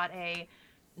immediately got a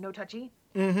no touchy.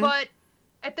 But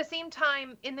at the same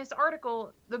time, in this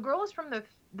article, the girl is from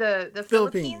the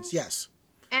Philippines. Yes.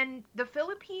 And the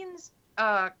Philippines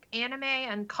anime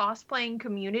and cosplaying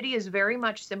community is very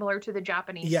much similar to the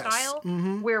Japanese style,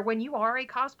 where when you are a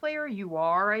cosplayer, you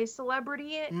are a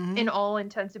celebrity in all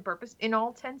intent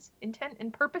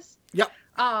and purpose. Yep.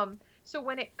 So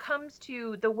when it comes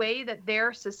to the way that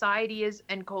their society is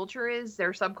and culture is,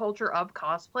 their subculture of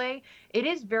cosplay, it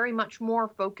is very much more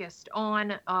focused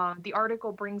on, the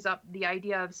article brings up the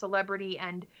idea of celebrity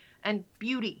and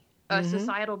beauty,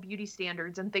 societal beauty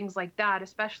standards and things like that,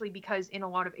 especially because in a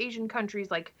lot of Asian countries,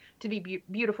 like, to be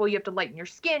beautiful, you have to lighten your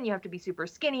skin, you have to be super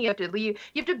skinny, you have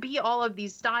to be all of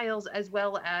these styles, as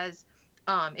well as,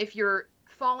 if you're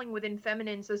falling within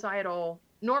feminine societal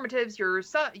normatives,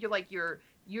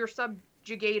 you're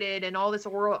subjugated and all this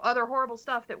other horrible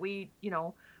stuff that we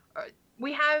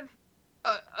have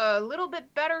a little bit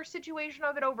better situation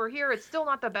of it over here. It's still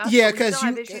not the best. Yeah, because we still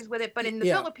have issues with it. But in the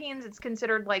Philippines, it's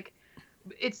considered like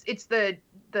it's the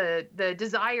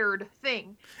desired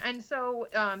thing. And so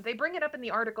they bring it up in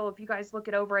the article. If you guys look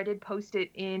it over, I did post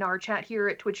it in our chat here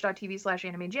at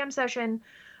twitch.tv/anime jam session.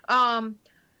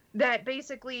 That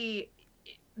basically,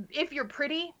 if you're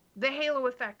pretty, the halo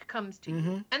effect comes to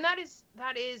you. And that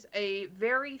is a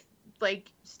very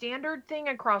standard thing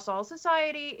across all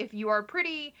society. If you are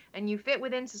pretty and you fit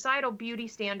within societal beauty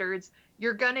standards,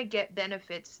 you're gonna get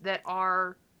benefits that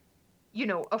are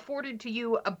afforded to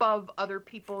you above other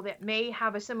people that may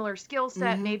have a similar skill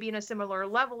set, maybe in a similar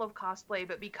level of cosplay,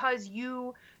 but because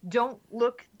you don't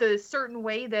look the certain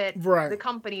way that the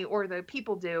company or the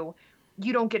people do,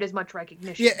 you don't get as much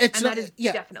recognition. Yeah, that is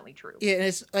definitely true. Yeah, and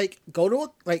it's like, go to a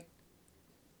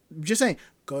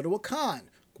con,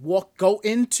 go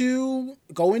into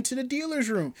the dealer's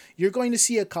room. You're going to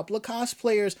see a couple of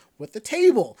cosplayers with a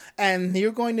table, and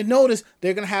you're going to notice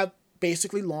they're going to have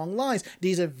basically long lines.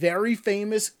 These are very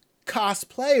famous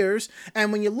cosplayers,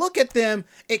 and when you look at them,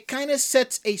 it kind of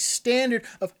sets a standard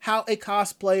of how a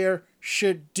cosplayer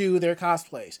should do their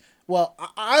cosplays. Well,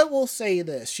 I will say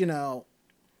this,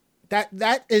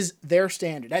 that is their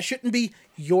standard. That shouldn't be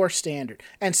your standard.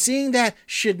 And seeing that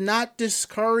should not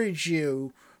discourage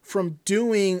you from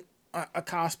doing a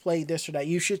cosplay, this or that.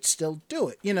 You should still do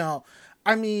it.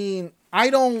 I mean, I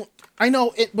know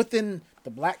it within the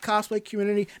black cosplay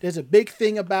community, there's a big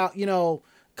thing about,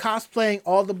 cosplaying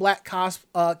all the black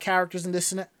characters and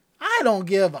this and that. I don't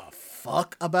give a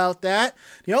fuck about that.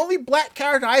 The only black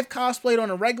character I've cosplayed on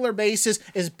a regular basis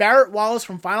is Barrett Wallace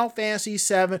from Final Fantasy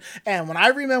VII. And when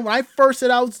I first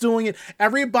said I was doing it,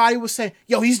 everybody was saying,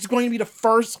 yo, he's going to be the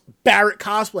first Barrett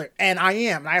cosplayer. And I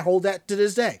am. And I hold that to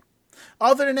this day.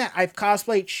 Other than that, I've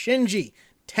cosplayed Shinji,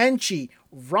 Tenchi,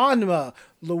 Ranma,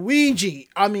 Luigi.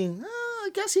 I mean, I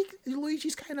guess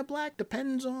Luigi's kind of black.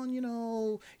 Depends on,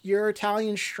 your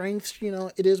Italian strengths.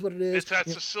 It is what it is. It's that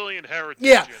Sicilian heritage.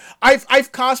 Yeah,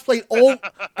 I've cosplayed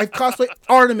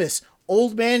Artemis,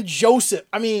 Old Man Joseph.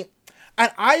 I mean,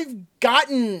 and I've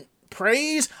gotten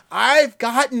praise. I've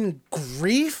gotten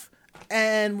grief.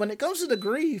 And when it comes to the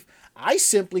grief, I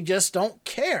simply just don't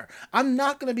care. I'm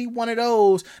not going to be one of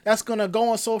those that's going to go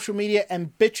on social media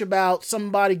and bitch about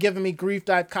somebody giving me grief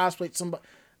that I've cosplayed somebody.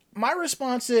 My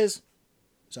response is,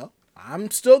 so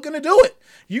I'm still going to do it.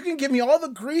 You can give me all the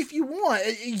grief you want.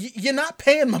 You're not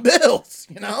paying my bills,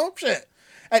 shit.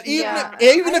 And even Yeah,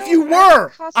 even I if you don't- I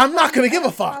don't were, I'm not cosplay- gonna I give a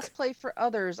don't fuck. Cosplay for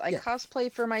others. I Yeah.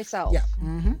 cosplay for myself. Yeah.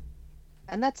 Mm-hmm.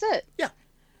 And that's it. Yeah.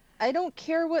 I don't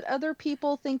care what other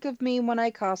people think of me when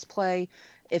I cosplay.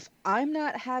 If I'm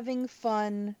not having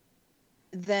fun,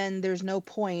 then there's no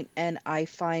point, and I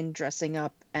find dressing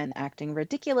up and acting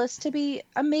ridiculous to be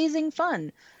amazing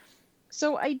fun.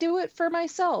 So I do it for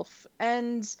myself.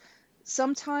 And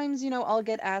sometimes, I'll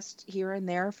get asked here and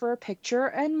there for a picture,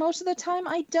 and most of the time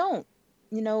I don't.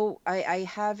 I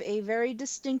have a very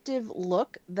distinctive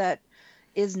look that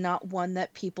is not one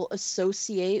that people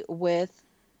associate with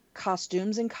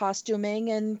costumes and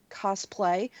costuming and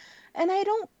cosplay, and I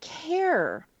don't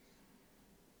care.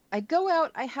 I go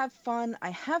out, I have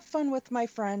fun with my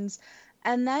friends,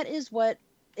 and that is what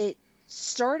it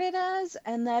started as,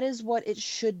 and that is what it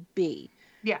should be.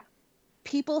 Yeah.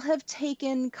 People have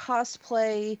taken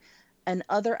cosplay and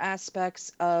other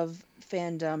aspects of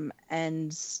fandom,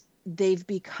 and they've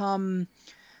become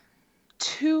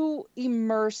too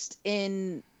immersed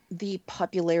in the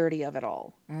popularity of it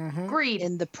all, Mm-hmm. Agreed.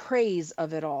 in the praise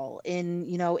of it all, in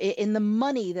the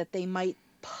money that they might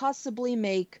possibly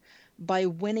make by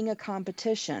winning a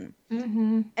competition.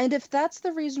 Mm-hmm. And if that's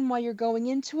the reason why you're going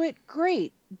into it,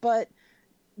 great, but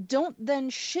don't then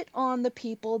shit on the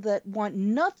people that want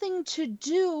nothing to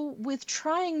do with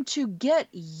trying to get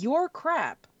your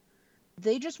crap.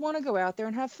 They just want to go out there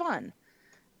and have fun.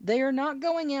 They are not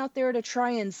going out there to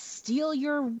try and steal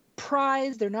your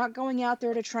prize. They're not going out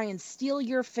there to try and steal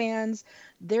your fans.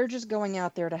 They're just going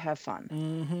out there to have fun.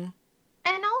 Mm-hmm.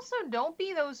 And also, don't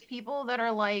be those people that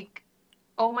are like,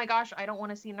 oh my gosh, I don't want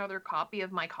to see another copy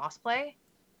of my cosplay.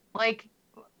 Like,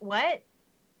 what?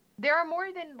 There are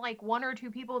more than like one or two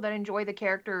people that enjoy the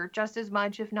character just as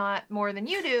much, if not more than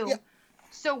you do. Yeah.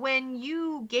 So when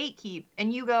you gatekeep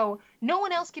and you go, no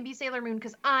one else can be Sailor Moon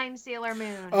because I'm Sailor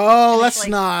Moon. Oh, and let's it's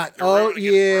like, not. You're Oh, ruining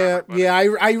it for yeah,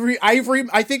 everybody. yeah.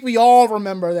 I think we all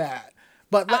remember that.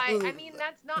 But I mean,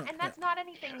 that's not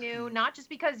anything new. Not just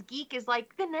because geek is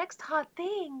like the next hot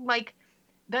thing. Like,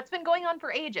 that's been going on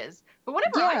for ages. But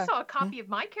whenever I Yeah. saw a copy of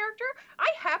my character, I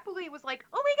happily was like,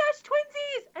 oh my gosh,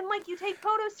 twinsies! And like, you take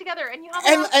photos together and you have a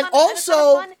And- lot of and fun, and it's a lot of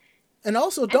also- fun. and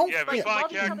also don't Yeah, Like, but yeah, find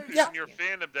love each other's characters Yeah. in your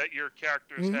fandom that your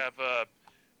characters Mhm. have,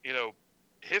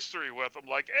 history with. I'm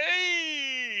like,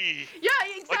 hey! Yeah,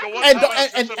 Like, exactly. at one And time, don't- I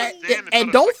was and- just and- understanding and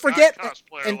that don't it's a guy forget-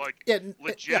 cosplayer, and like, legit,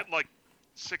 legit, like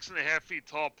 6.5 feet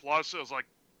tall plus. It was like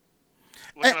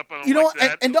looking And- up at him you know like what,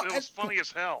 and- that. and it don't- was funny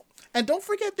as hell. And don't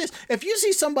forget this: if you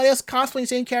see somebody else cosplaying the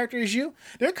same character as you,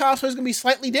 their cosplay is gonna be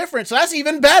slightly different. So that's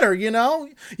even better. You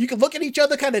can look at each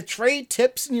other, kind of trade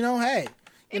tips, and hey,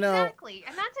 Exactly.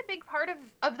 And that's a big part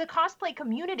of the cosplay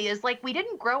community is like we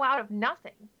didn't grow out of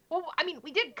nothing. Well, I mean,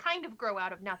 we did kind of grow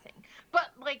out of nothing.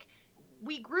 But like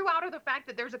we grew out of the fact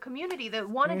that there's a community that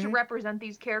wanted to Mhm. represent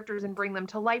these characters and bring them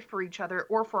to life for each other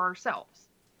or for ourselves.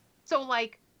 So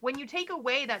like when you take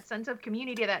away that sense of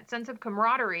community, that sense of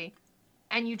camaraderie,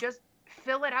 and you just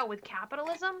fill it out with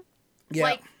capitalism, yeah,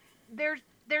 like there's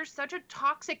such a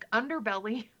toxic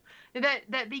underbelly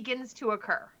that begins to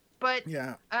occur. But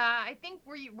yeah. I think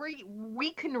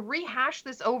we can rehash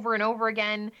this over and over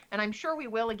again, and I'm sure we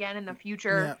will again in the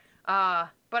future.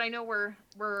 But I know we're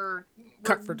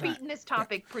Cut for time. beating this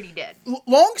topic pretty dead.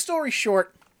 Long story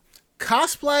short,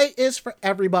 cosplay is for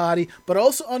everybody, but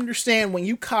also understand when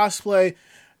you cosplay,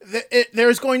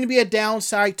 there's going to be a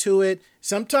downside to it.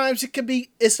 Sometimes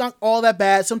it's not all that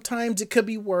bad. Sometimes it could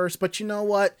be worse, but you know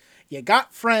what? You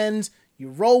got friends, you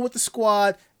roll with the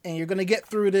squad, and you're going to get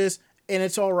through this, and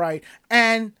it's all right.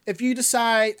 And if you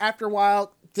decide after a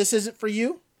while this isn't for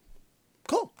you,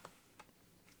 cool.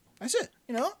 That's it,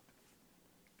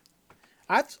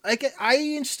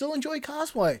 I still enjoy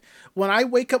cosplay. When I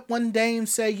wake up one day and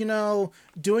say,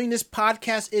 doing this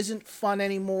podcast isn't fun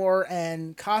anymore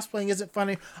and cosplaying isn't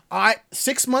funny,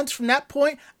 6 months from that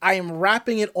point, I am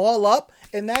wrapping it all up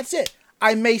and that's it.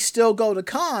 I may still go to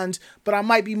cons, but I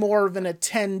might be more of an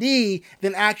attendee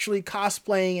than actually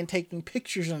cosplaying and taking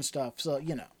pictures and stuff. So,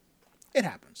 it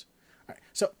happens. All right.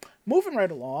 So, moving right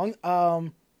along,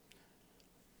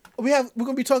 we're going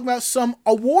to be talking about some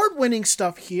award-winning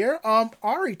stuff here.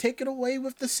 Ari, take it away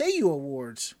with the Seiyu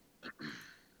Awards.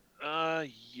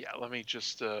 Yeah, let me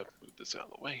just move this out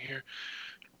of the way here.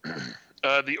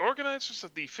 The organizers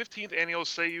of the 15th Annual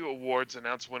Seiyu Awards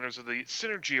announced winners of the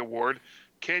Synergy Award,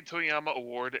 Kei Toyama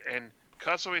Award, and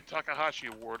Kazue Takahashi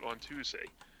Award on Tuesday.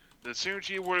 The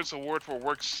Synergy Award is an award for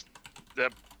works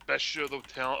that best show the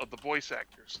talent of the voice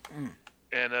actors.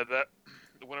 And the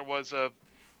winner was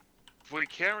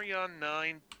Voikarion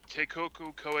 9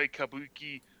 Teikoku Koe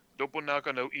Kabuki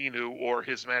Nobunaga no Inu, or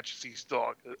His Majesty's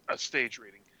Dog, a stage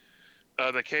reading.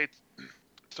 The Kei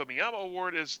Tomiyama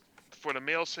Award is for the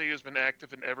male seiyuu who's been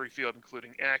active in every field,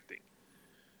 including acting.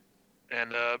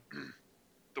 And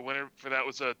the winner for that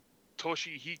was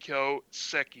Toshihiko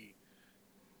Seki.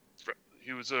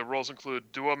 Whose roles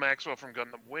include Duo Maxwell from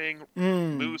Gundam Wing,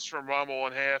 Moose from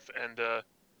Ranma 1/2, and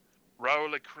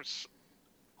Raoul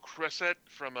Crescent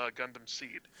from Gundam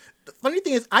Seed. The funny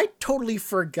thing is, I totally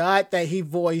forgot that he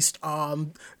voiced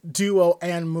Duo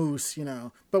and Moose,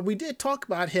 But we did talk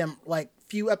about him like a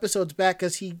few episodes back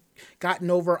because he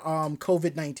gotten over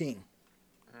COVID-19.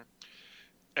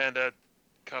 And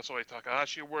Kazuo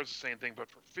Takahashi Awards, the same thing,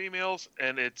 but for females,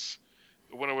 and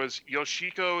the winner was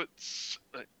Yoshiko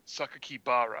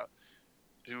Sakakibara,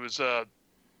 who was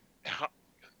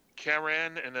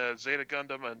Karan in Zeta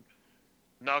Gundam, and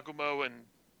Nagumo and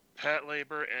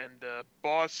Patlabor, and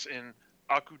Boss in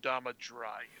Akudama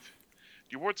Drive.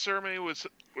 The award ceremony which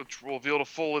will reveal the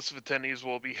full list of attendees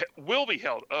will be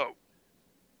held.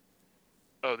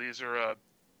 These are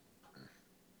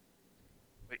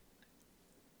wait.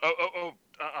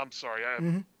 I'm sorry,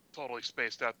 I totally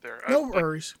spaced out there. No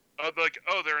worries.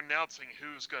 They're announcing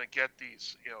who's going to get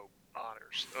these,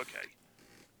 honors. Okay.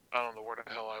 I don't know where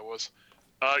the hell I was.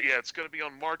 Yeah, it's going to be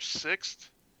on March 6th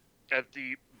at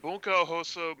the Bunko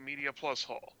Hoso Media Plus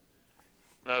Hall.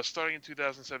 Starting in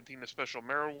 2017, the Special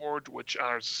Merit Award, which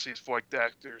honors deceased voice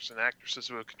actors and actresses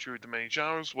who have contributed to many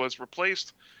genres, was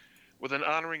replaced with an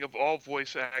honoring of all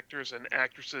voice actors and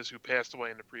actresses who passed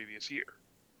away in the previous year.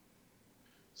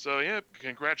 So, yeah,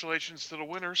 congratulations to the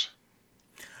winners.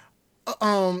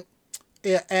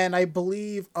 Yeah, and I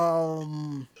believe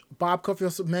Bob Coffey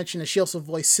also mentioned that she also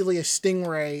voiced Celia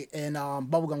Stingray in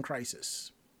Bubblegum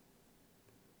Crisis.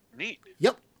 Neat.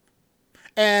 Yep.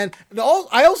 And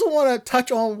I also want to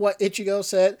touch on what Ichigo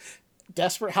said.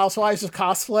 Desperate Housewives of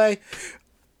Cosplay.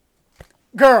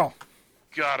 Girl.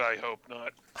 God, I hope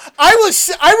not. I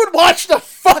would watch the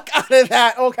fuck out of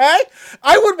that, okay?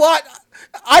 I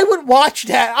would watch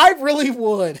that. I really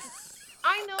would.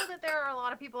 I know that there are a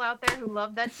lot of people out there who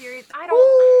love that series. I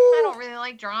don't really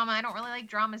like drama. I don't really like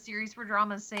drama series for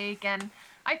drama's sake. And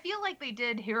I feel like they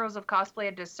did Heroes of Cosplay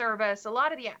a disservice. A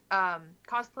lot of the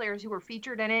cosplayers who were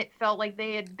featured in it felt like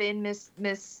they had been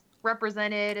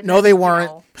misrepresented. And no, they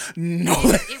weren't. No,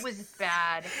 it was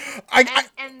bad.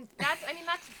 And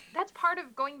that's part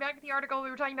of going back to the article we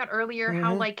were talking about earlier.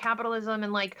 How like capitalism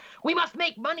and like we must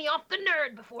make money off the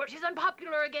nerd before she's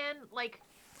unpopular again. Like.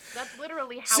 That's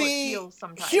literally how it feels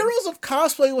sometimes. Heroes of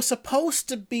Cosplay was supposed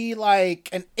to be like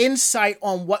an insight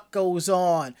on what goes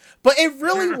on, but it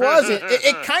really wasn't.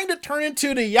 It kind of turned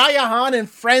into the Yaya Han and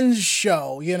Friends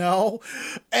show,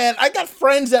 And I got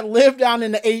friends that live down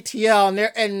in the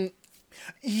ATL, and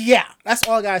yeah, that's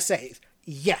all I gotta say.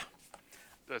 Yeah.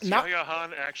 Does Yaya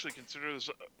Han actually consider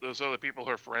those other people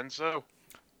her friends, though?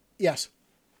 Yes.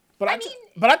 But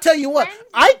I tell you what,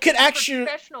 I could actually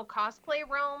professional cosplay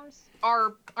realms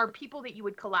are people that you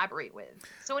would collaborate with.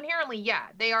 So inherently, yeah,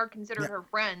 they are considered her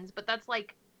friends. But that's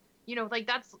like,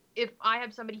 that's if I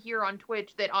have somebody here on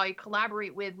Twitch that I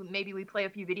collaborate with, maybe we play a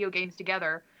few video games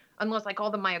together. Unless I call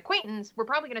them my acquaintance, we're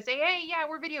probably gonna say, hey, yeah,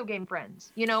 we're video game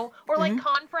friends, or like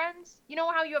con friends. You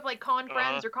know how you have like con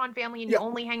friends or con family, and you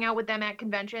only hang out with them at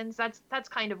conventions. That's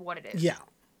kind of what it is. Yeah.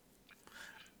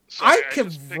 Sorry, I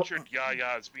just pictured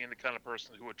Yaya as being the kind of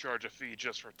person who would charge a fee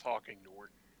just for talking to her.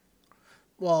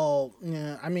 Well,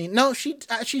 yeah, I mean, no, she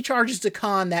charges the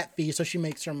con that fee, so she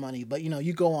makes her money. But,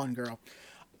 you go on, girl.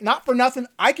 Not for nothing,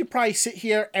 I could probably sit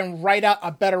here and write out a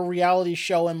better reality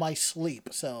show in my sleep.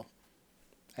 So,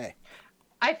 hey.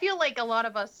 I feel like a lot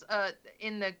of us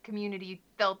in the community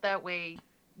felt that way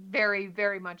very,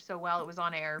 very much so while it was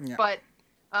on air. Yeah. But,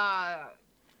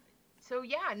 so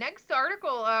yeah, next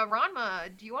article,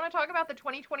 Ranma, do you want to talk about the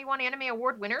 2021 Anime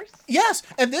Award winners? Yes,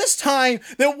 and this time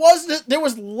there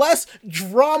was less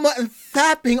drama and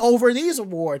fapping over these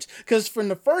awards, because from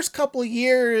the first couple of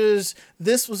years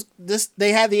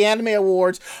they had the Anime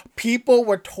Awards, people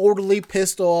were totally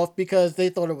pissed off because they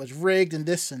thought it was rigged and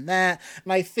this and that.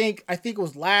 And I think it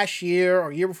was last year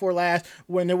or year before last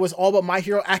when it was all about My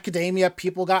Hero Academia,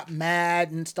 people got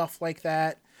mad and stuff like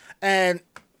that. And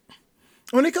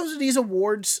when it comes to these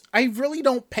awards, I really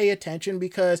don't pay attention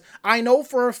because I know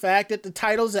for a fact that the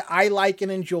titles that I like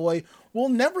and enjoy will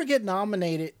never get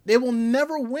nominated. They will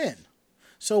never win.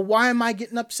 So why am I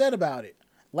getting upset about it?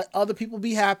 Let other people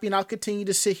be happy and I'll continue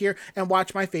to sit here and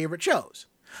watch my favorite shows.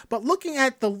 But looking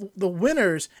at the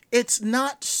winners, it's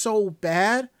not so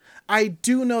bad. I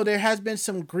do know there has been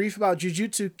some grief about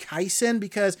Jujutsu Kaisen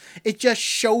because it just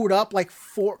showed up like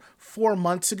four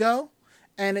months ago.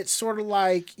 And it's sort of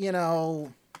like,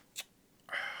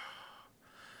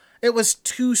 it was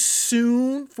too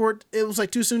soon it was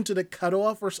like too soon to the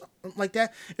cutoff or something like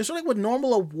that. It's sort of like with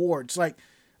normal awards, like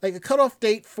a cutoff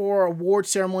date for award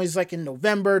ceremonies like in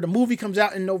November. The movie comes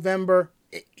out in November.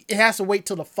 It has to wait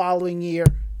till the following year,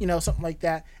 something like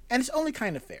that. And it's only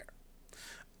kind of fair.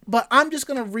 But I'm just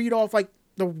going to read off like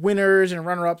the winners and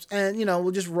runner-ups and,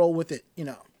 we'll just roll with it,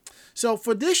 So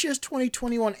for this year's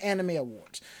 2021 Anime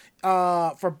Awards,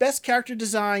 for Best Character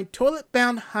Design, Toilet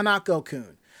Bound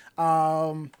Hanako-kun.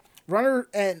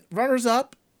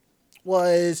 Runners-up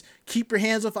was Keep Your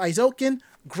Hands Off Aizokin,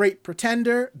 Great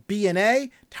Pretender,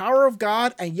 B&A, Tower of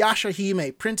God, and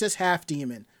Yashahime, Princess Half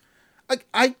Demon.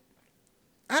 I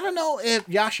don't know if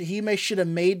Yashahime should have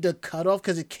made the cutoff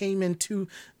because it came in too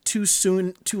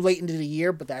soon, too late into the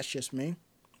year, but that's just me.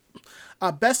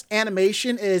 Best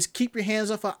Animation is Keep Your Hands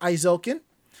Off Aizokin.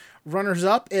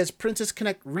 Runners-up is Princess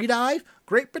Connect Redive,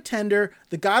 Great Pretender,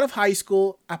 The God of High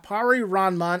School, Appare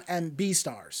Ranman, and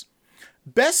Beastars.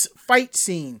 Best Fight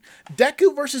Scene,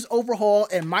 Deku vs. Overhaul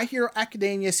and My Hero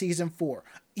Academia Season 4.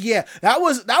 Yeah, that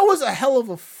was a hell of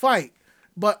a fight.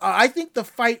 But I think the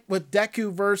fight with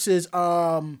Deku versus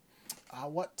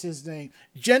what's his name?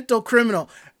 Gentle Criminal.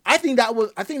 I think that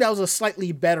was a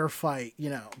slightly better fight,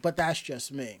 but that's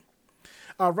just me.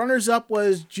 Runners-up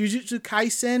was Jujutsu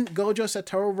Kaisen, Gojo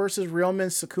Satoru versus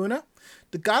Realman Sukuna.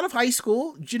 The God of High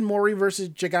School, Jin Mori versus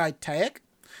Jagai Taek.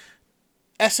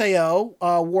 SAO,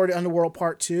 War of the Underworld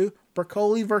Part 2.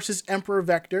 Broccoli versus Emperor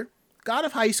Vector. God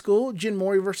of High School, Jin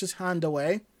Mori versus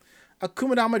Handoe.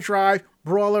 Akumadama Drive,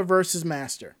 Brawler versus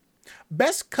Master.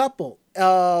 Best Couple,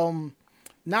 Naza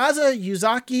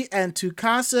Yuzaki and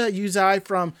Tsukasa Yuzai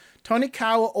from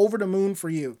Tonikawa Over the Moon for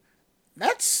You.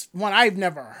 That's one I've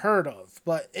never heard of,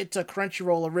 but it's a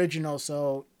Crunchyroll original,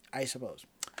 so I suppose.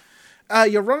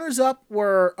 Your runners-up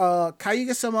were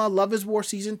Kaguya-sama Love is War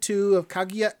Season 2 of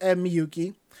Kaguya and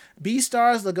Miyuki,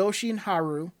 Beastars Legoshi and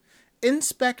Haru,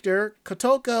 Inspector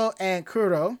Kotoko and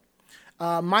Kuro,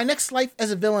 My Next Life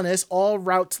as a Villainess, All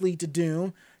Routes Lead to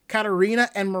Doom, Katarina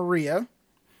and Maria,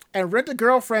 and Rent a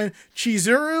Girlfriend,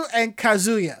 Chizuru and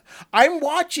Kazuya. I'm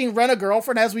watching Rent a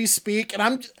Girlfriend as we speak,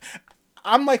 and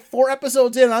I'm like 4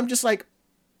 episodes in, and I'm just like,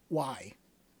 why?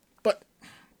 But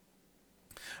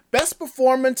Best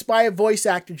Performance by a Voice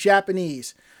Actor,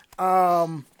 Japanese.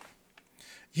 Yusuke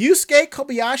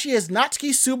Kobayashi as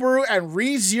Natsuki Subaru and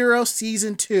Re:Zero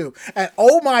Season 2. And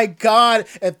oh my god,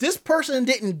 if this person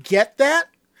didn't get that,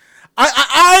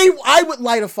 I would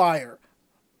light a fire.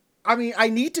 I mean, I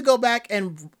need to go back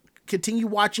and continue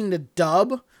watching the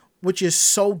dub, which is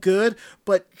so good,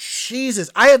 but Jesus,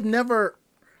 I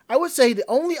would say the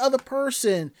only other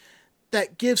person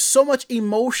that gives so much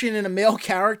emotion in a male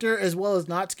character as well as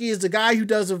Natsuki is the guy who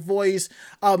does the voice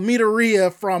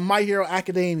Midoriya from My Hero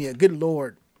Academia. Good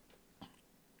lord.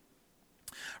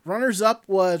 Runners-up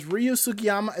was Ryu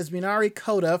Sugiyama as Minari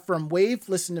Koda from Wave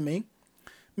Listen to Me,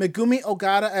 Megumi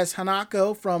Ogata as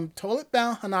Hanako from Toilet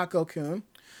Bound Hanako-kun,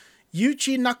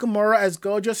 Yuichi Nakamura as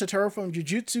Gojo Satoru from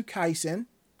Jujutsu Kaisen,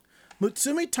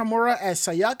 Mutsumi Tamura as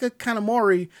Sayaka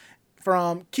Kanamori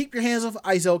from Keep Your Hands Off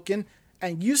Aizokin,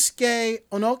 and Yusuke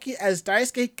Onoki as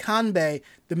Daisuke Kanbei,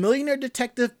 The Millionaire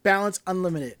Detective Balance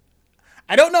Unlimited.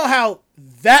 I don't know how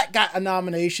that got a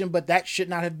nomination, but that should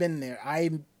not have been there.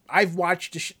 I've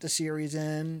watched the series,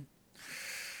 and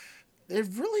there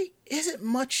really isn't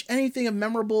much anything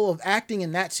memorable of acting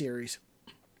in that series.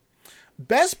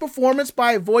 Best Performance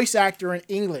by a Voice Actor in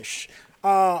English.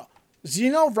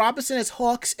 Zeno Robinson as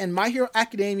Hawks and My Hero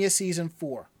Academia Season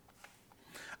 4.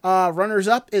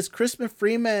 Runners-up is Crispin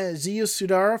Freeman as Zio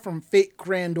Sudara from Fate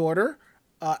Grand Order,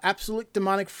 Absolute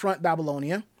Demonic Front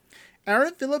Babylonia.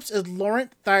 Aaron Phillips as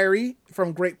Laurent Thierry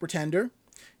from Great Pretender.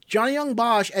 Johnny Young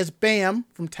Bosch as Bam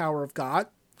from Tower of God.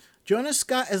 Jonas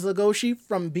Scott as Legoshi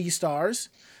from Beastars.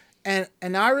 And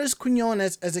Anaris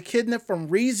Quinones as Echidna from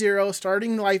Re:Zero,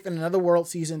 Starting Life in Another World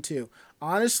Season 2.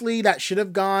 Honestly, that should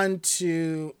have gone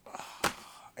to...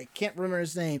 I can't remember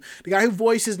his name. The guy who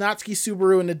voices Natsuki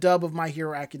Subaru in the dub of My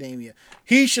Hero Academia.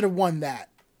 He should have won that.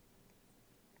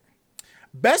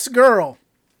 Best Girl.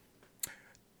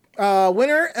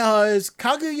 Winner is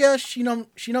Kaguya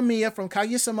Shinomiya from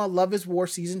Kaguya-sama Love is War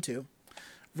Season 2.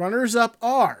 Runners-up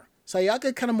are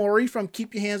Sayaka Kanamori from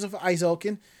Keep Your Hands Off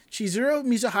Aizokin, Chizuru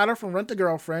Mizuhara from Rent a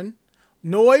Girlfriend,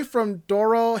 Noi from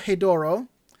Doro Hedoro,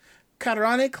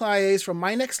 Katarane Claes from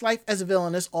My Next Life as a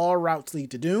Villainess, All Routes Lead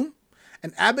to Doom,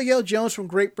 and Abigail Jones from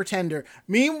Great Pretender.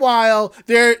 Meanwhile,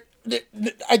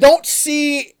 I don't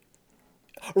see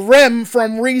Rem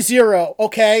from ReZero,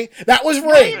 okay? That was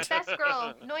Noi rigged. is best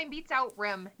girl. Noi beats out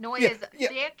Rem. Noi Yeah, is yeah.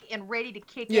 thick and ready to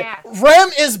kick Yeah, ass. Rem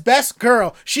is best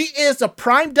girl. She is the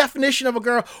prime definition of a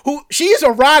girl who she's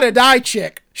a ride or die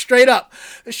chick, straight up.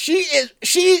 She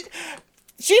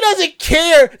doesn't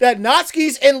care that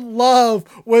Natsuki's in love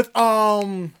with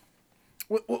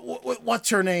what's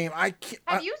her name?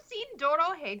 Have you seen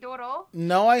Doro Hey Doro?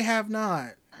 No, I have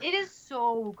not. It is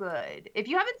so good. If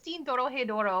you haven't seen Doro Hey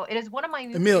Doro, it is one of my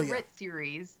Emilia. favorite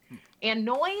series. And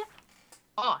Noi,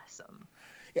 awesome.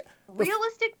 Yeah.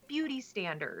 Realistic beauty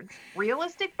standards,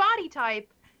 realistic body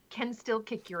type can still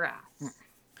kick your ass.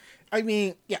 I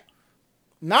mean, yeah.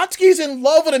 Natsuki's in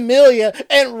love with Emilia,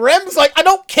 and Rem's like, I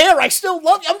don't care, I still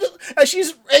love you. I'm just,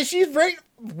 and she's very,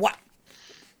 what?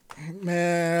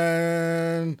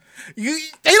 Man, they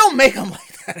don't make them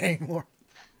like that anymore.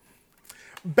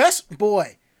 Best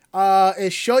boy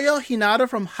is Shoyo Hinata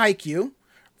from Haikyuu.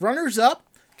 Runners up,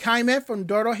 Kaiman from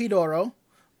Dorohedoro,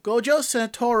 Gojo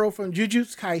Satoru from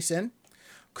Jujutsu Kaisen,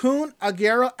 Kun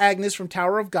Agero Agnes from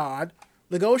Tower of God,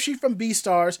 Legoshi from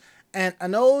Beastars, and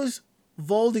Ano's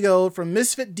Voldigo from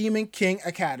Misfit Demon King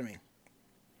Academy.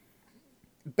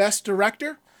 Best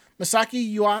director,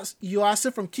 Masaki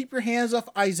Yuasa from Keep Your Hands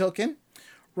Off Aizoken.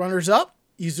 Runners up,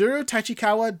 Yuzuru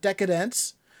Tachikawa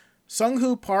Decadence,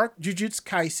 Sung-Hoo Park Jujutsu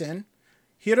Kaisen,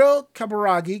 Hiro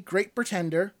Kaburagi Great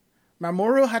Pretender,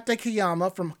 Mamoru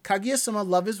Hatakeyama from Kaguya-sama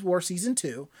Love is War Season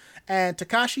 2, and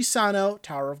Takashi Sano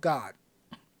Tower of God.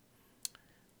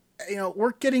 You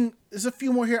know, there's a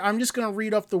few more here. I'm just going to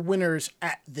read off the winners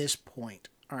at this point.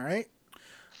 All right.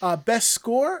 Best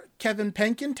score, Kevin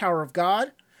Penkin, Tower of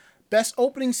God. Best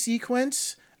opening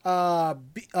sequence,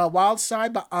 Wild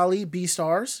Side by Ali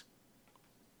Beastars.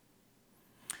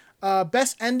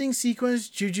 Best ending sequence,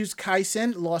 Jujutsu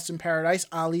Kaisen, Lost in Paradise,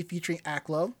 Ali featuring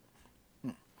Aklo.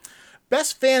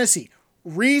 Best fantasy,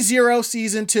 ReZero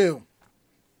Season 2.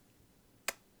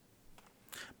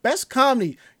 Best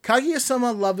comedy,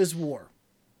 Kaguya-sama Love is War.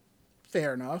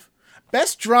 Fair enough.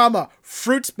 Best drama,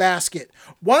 Fruits Basket.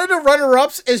 One of the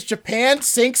runner-ups is Japan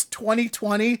Sinks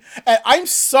 2020. And I'm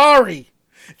sorry.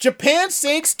 Japan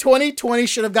Sinks 2020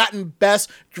 should have gotten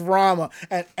best drama.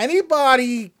 And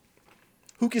anybody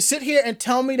who can sit here and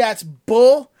tell me that's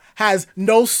bull has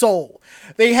no soul.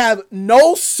 They have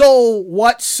no soul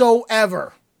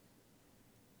whatsoever.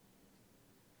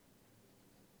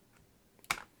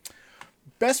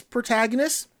 Best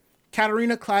protagonist,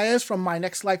 Katarina Claes from My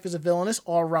Next Life is a Villainess,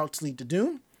 All Routes Lead to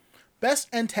Doom.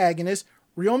 Best antagonist,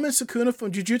 Ryomen Sukuna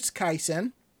from Jujutsu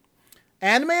Kaisen.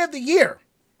 Anime of the Year,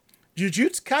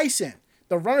 Jujutsu Kaisen.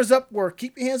 The runners-up were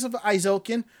Keep Your Hands Off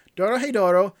Aizoken,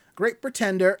 Dorohedoro, Great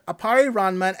Pretender, Appare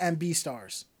Ranman, and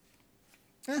Beastars.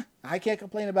 I can't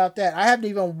complain about that. I haven't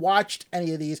even watched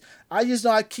any of these. I just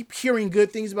know I keep hearing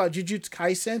good things about Jujutsu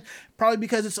Kaisen, probably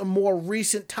because it's a more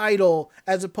recent title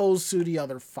as opposed to the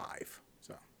other 5.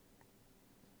 So,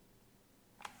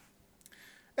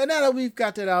 and now that we've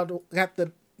got that out of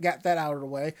the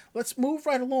way, let's move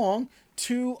right along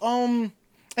to an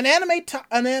anime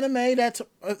that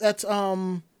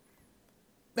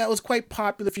was quite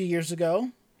popular a few years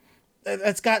ago.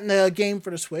 That's gotten a game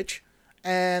for the Switch.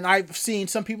 And I've seen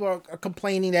some people are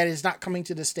complaining that it's not coming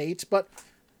to the States, but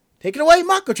take it away,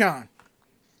 Mako-chan.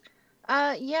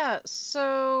 Yeah,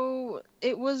 so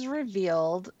it was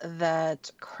revealed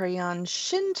that Crayon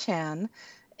Shin-chan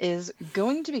is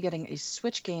going to be getting a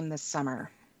Switch game this summer.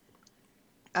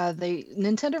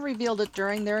 Nintendo revealed it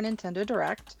during their Nintendo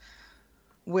Direct,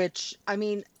 which, I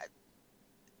mean,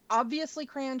 obviously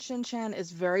Crayon Shin-chan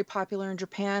is very popular in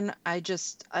Japan.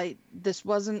 This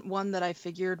wasn't one that I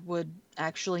figured would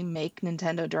actually make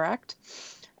Nintendo Direct.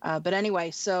 But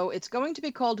anyway, so it's going to be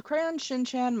called Crayon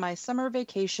Shin-chan My Summer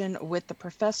Vacation with the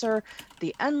Professor,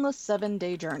 The Endless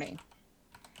 7-Day Journey.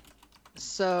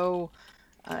 So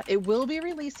it will be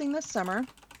releasing this summer.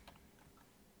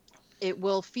 It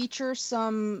will feature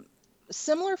some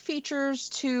similar features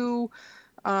to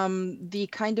the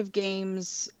kind of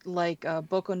games like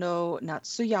Boku no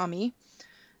Natsuyami,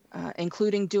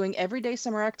 including doing everyday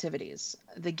summer activities.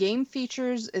 The game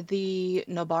features the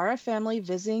Nobara family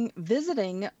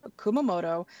visiting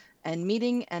Kumamoto and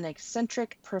meeting an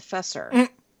eccentric professor.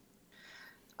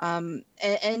 And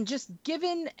just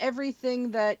given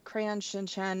everything that Crayon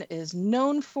Shin-chan is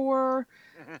known for,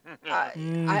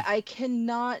 I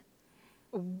cannot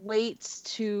wait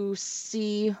to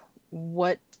see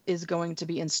what is going to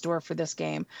be in store for this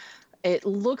game. It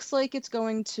looks like it's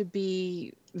going to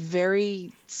be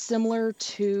very similar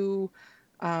to,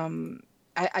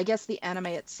 I guess, the anime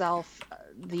itself.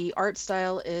 The art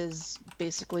style is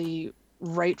basically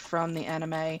right from the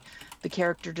anime. The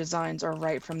character designs are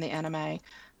right from the anime.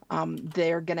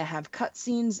 They're going to have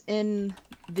cutscenes in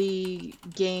the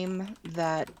game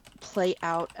that play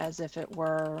out as if it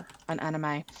were an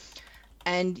anime.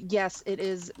 And yes, it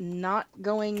is not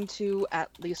going to, at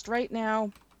least right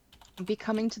now, be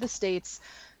coming to the States.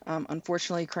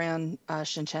 Unfortunately, Crayon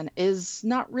Shinchan is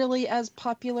not really as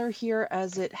popular here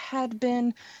as it had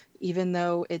been, even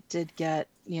though it did get,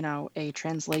 a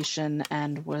translation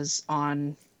and was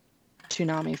on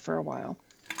Toonami for a while.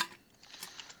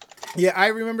 Yeah, I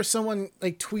remember someone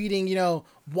like tweeting,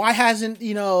 why hasn't,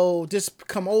 this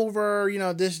come over?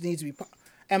 This needs to be.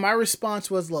 And my response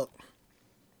was, look,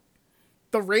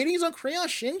 the ratings on Crayon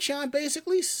Shinchan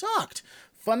basically sucked.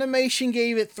 Funimation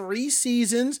gave it 3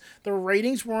 seasons. The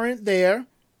ratings weren't there,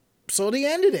 so they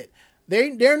ended it.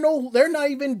 They're not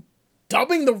even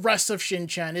dubbing the rest of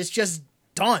Shinchan. It's just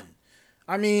done.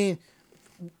 I mean,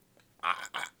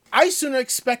 I sooner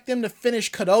expect them to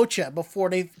finish Kadocha before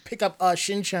they pick up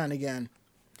Shinchan again.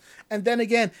 And then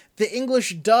again, the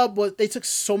English dub they took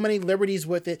so many liberties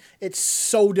with it. It's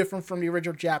so different from the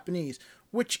original Japanese,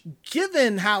 which,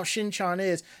 given how Shinchan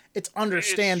is, it's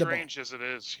understandable. It's strange as it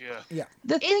is, yeah. Yeah.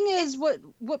 The thing is,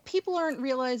 what people aren't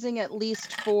realizing, at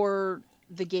least for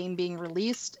the game being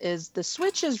released, is the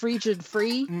Switch is region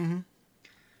free. Mm-hmm.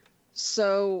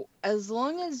 So as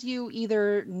long as you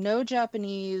either know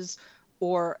Japanese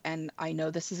and I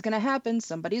know this is going to happen,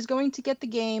 somebody's going to get the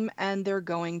game and they're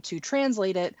going to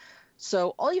translate it.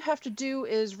 So all you have to do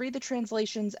is read the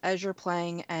translations as you're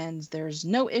playing, and there's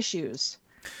no issues.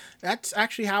 That's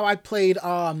actually how I played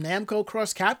Namco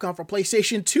Cross Capcom for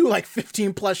PlayStation 2 like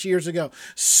 15 plus years ago.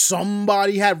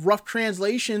 Somebody had rough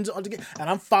translations, and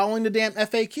I'm following the damn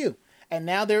FAQ. And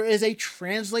now there is a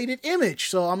translated image.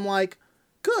 So I'm like,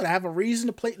 good, I have a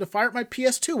reason to fire up my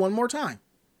PS2 one more time.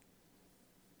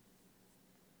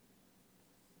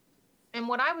 And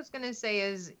what I was gonna say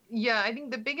is, yeah, I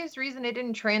think the biggest reason it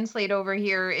didn't translate over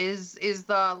here is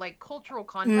the cultural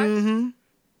context. Mm-hmm.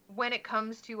 When it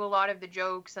comes to a lot of the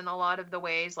jokes and a lot of the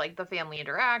ways the family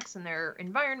interacts and their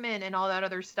environment and all that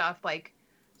other stuff,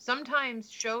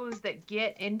 sometimes shows that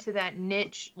get into that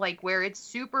niche, where it's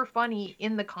super funny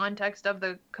in the context of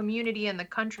the community and the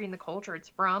country and the culture it's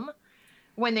from,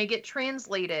 when they get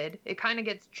translated, it kind of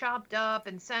gets chopped up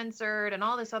and censored, and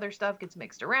all this other stuff gets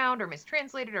mixed around or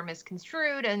mistranslated or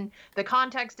misconstrued, and the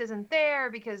context isn't there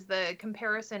because the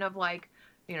comparison of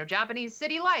Japanese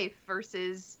city life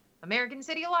versus American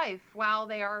city life, while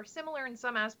they are similar in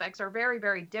some aspects, are very,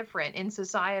 very different in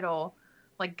societal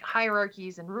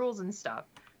hierarchies and rules and stuff.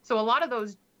 So a lot of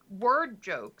those word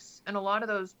jokes and a lot of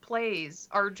those plays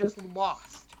are just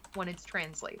lost when it's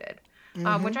translated.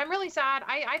 Mm-hmm. Which I'm really sad.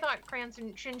 I thought Crayon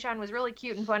Shinchan was really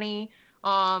cute and funny.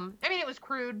 I mean, it was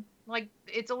crude.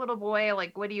 It's a little boy.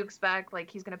 What do you expect?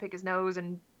 He's gonna pick his nose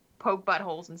and poke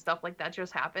buttholes and stuff like that.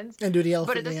 Just happens. And do the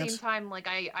elephant But at the dance. same time,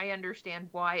 I understand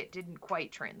why it didn't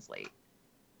quite translate.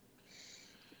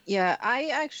 Yeah,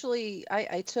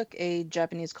 I took a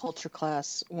Japanese culture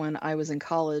class when I was in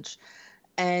college,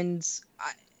 and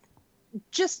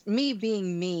just me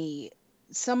being me,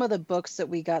 some of the books that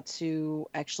we got to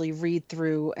actually read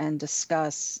through and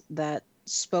discuss that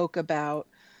spoke about,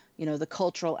 the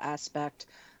cultural aspect.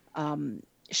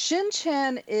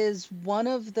 Shin-chan is one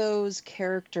of those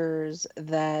characters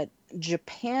that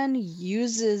Japan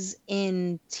uses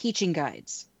in teaching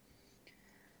guides.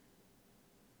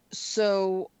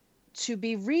 So to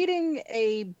be reading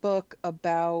a book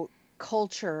about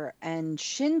culture and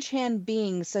Shin-chan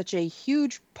being such a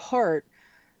huge part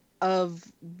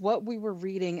of what we were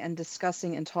reading and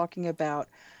discussing and talking about,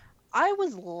 I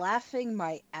was laughing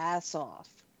my ass off.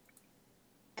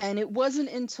 And it wasn't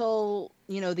until,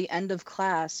 the end of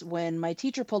class when my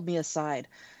teacher pulled me aside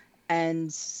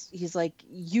and he's like,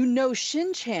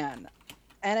 Shin-chan?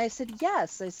 And I said,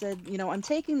 yes. I said, I'm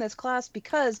taking this class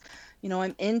because,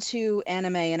 I'm into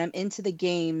anime and I'm into the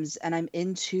games and I'm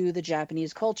into the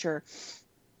Japanese culture.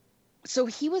 So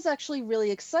he was actually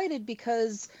really excited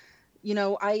because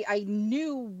I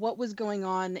knew what was going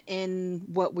on in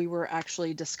what we were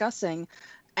actually discussing,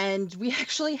 and we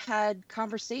actually had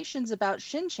conversations about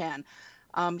Shin-chan.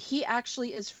 He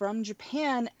actually is from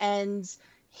Japan, and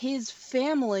his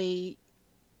family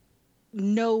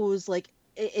knows,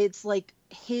 it's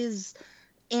his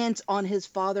aunt on his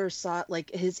father's side,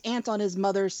 his aunt on his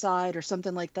mother's side or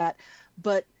something like that,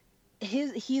 but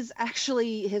his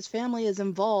family is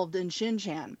involved in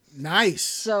Shin-chan. Nice.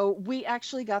 So we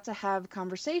actually got to have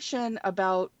conversation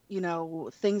about,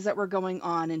 things that were going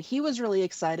on, and he was really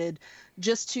excited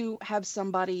just to have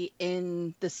somebody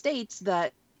in the States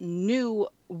that knew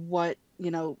what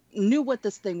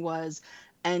this thing was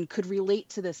and could relate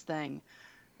to this thing.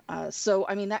 So,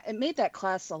 I mean, it made that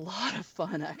class a lot of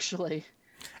fun, actually.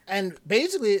 And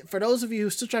basically, for those of you who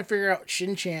still trying to figure out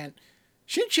Shin-Chan,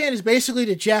 Shin-Chan is basically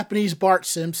the Japanese Bart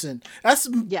Simpson. That's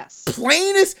the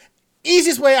plainest,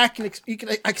 easiest way I can.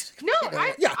 No,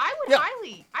 I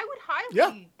would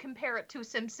highly compare it to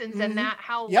Simpsons, and that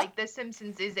how like the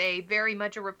Simpsons is a very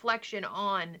much a reflection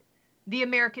on the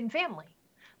American family.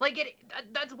 Like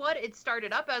that's what it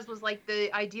started up as, was like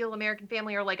the ideal American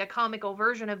family, or like a comical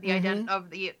version of the of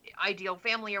the ideal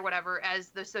family or whatever, as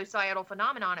the societal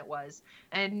phenomenon it was.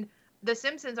 And the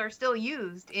Simpsons are still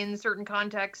used in certain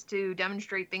contexts to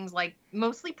demonstrate things like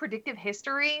mostly predictive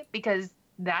history, because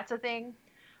that's a thing.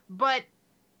 But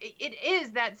it is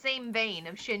that same vein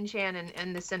of Shin-Chan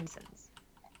and the Simpsons.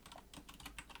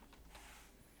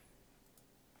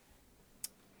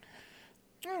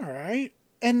 All right.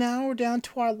 And now we're down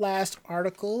to our last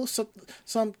article.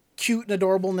 Some cute and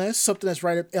adorableness, something that's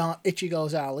right up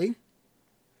Ichigo's alley.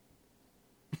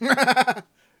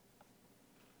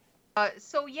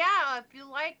 So yeah, if you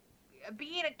like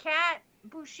being a cat,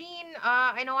 Pusheen,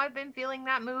 I know I've been feeling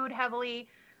that mood heavily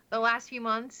the last few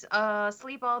months.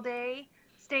 Sleep all day,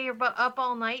 stay up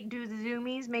all night, do the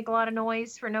zoomies, make a lot of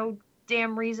noise for no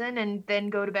damn reason, and then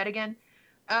go to bed again.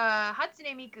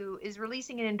 Hatsune Miku is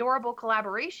releasing an adorable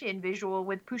collaboration visual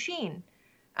with Pusheen.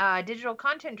 Digital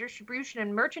content distribution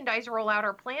and merchandise rollout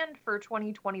are planned for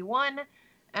 2021.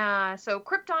 So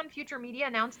Krypton Future Media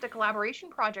announced a collaboration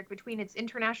project between its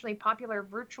internationally popular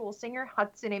virtual singer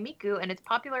Hatsune Miku and its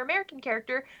popular American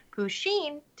character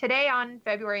Pusheen today on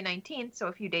February 19th, so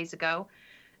a few days ago,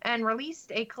 and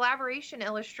released a collaboration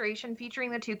illustration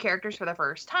featuring the two characters for the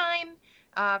first time.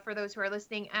 For those who are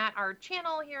listening at our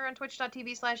channel here on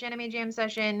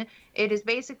twitch.tv/AnimeJamSession, it is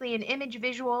basically an image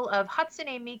visual of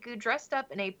Hatsune Miku dressed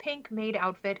up in a pink maid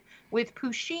outfit with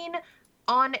Pusheen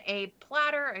on a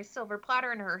platter, a silver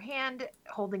platter in her hand,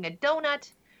 holding a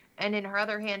donut, and in her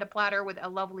other hand a platter with a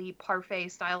lovely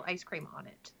parfait-style ice cream on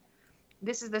it.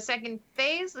 This is the second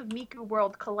phase of Miku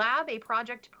World Collab, a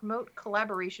project to promote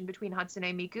collaboration between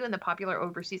Hatsune Miku and the popular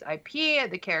overseas IP.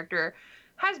 The character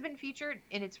has been featured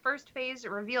in its first phase,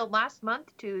 revealed last month,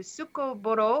 to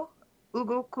Tsukoboro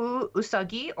Ugoku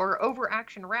Usagi, or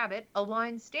Overaction Rabbit, a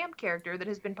line stamp character that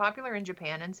has been popular in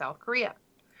Japan and South Korea.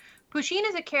 Pusheen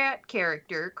is a cat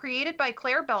character created by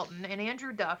Claire Belton and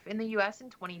Andrew Duff in the US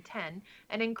in 2010,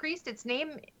 and increased its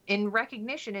name in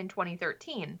recognition in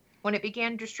 2013, when it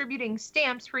began distributing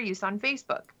stamps for use on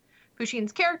Facebook.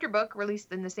 Pusheen's character book,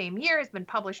 released in the same year, has been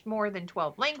published more than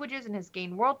 12 languages and has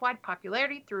gained worldwide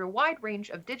popularity through a wide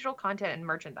range of digital content and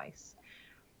merchandise.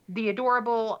 The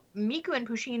adorable Miku and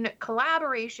Pusheen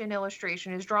collaboration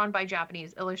illustration is drawn by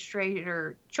Japanese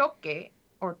illustrator Choke,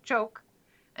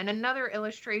 and another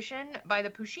illustration by the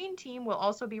Pusheen team will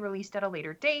also be released at a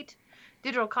later date.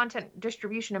 Digital content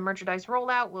distribution and merchandise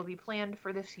rollout will be planned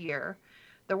for this year.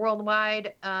 The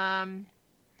worldwide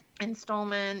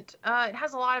installment, it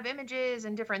has a lot of images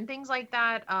and different things like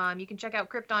that. You can check out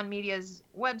Krypton Media's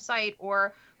website,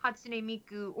 or Hatsune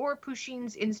Miku or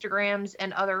Pusheen's Instagrams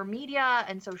and other media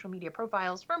and social media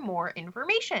profiles for more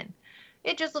information.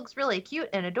 It just looks really cute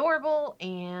and adorable,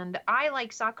 and I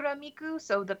like Sakura Miku,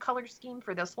 so the color scheme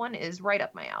for this one is right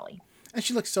up my alley. And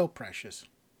she looks so precious.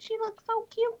 She looks so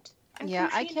cute. And yeah,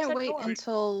 I can't wait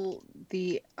until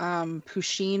the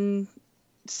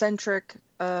Pusheen-centric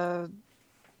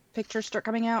pictures start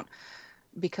coming out,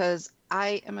 because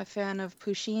I am a fan of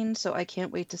Pusheen, so I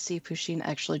can't wait to see Pusheen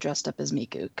actually dressed up as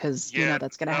Miku, because you know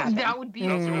that's going to happen. That would be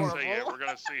adorable. We're going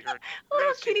to see her.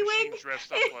 Little kitty wig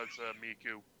dressed up as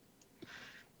Miku.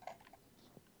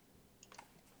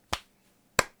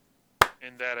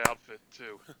 In that outfit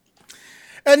too.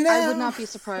 And now, I would not be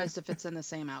surprised if it's in the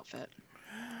same outfit.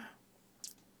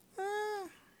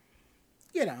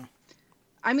 You know.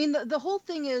 I mean, the whole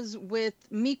thing is with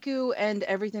Miku and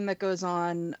everything that goes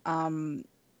on.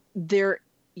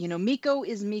 Miko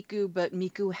is Miku, but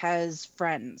Miku has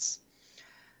friends.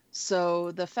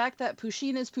 So the fact that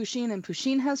Pusheen is Pusheen and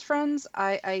Pusheen has friends,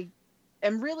 I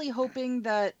am really hoping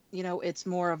that it's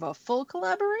more of a full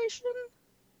collaboration.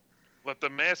 Let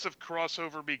the massive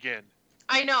crossover begin.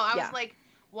 I know. I was like,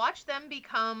 watch them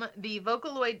become the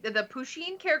Vocaloid, the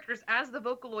Pusheen characters as the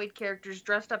Vocaloid characters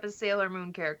dressed up as Sailor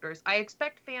Moon characters. I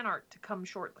expect fan art to come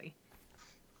shortly.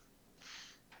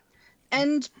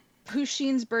 And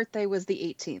Pusheen's birthday was the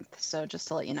 18th, so just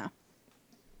to let you know.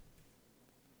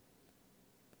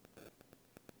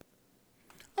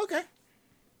 Okay.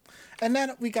 And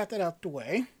then we got that out the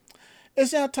way.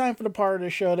 It's now time for the part of the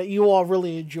show that you all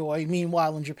really enjoy,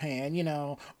 Meanwhile in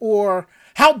Japan, or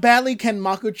how badly can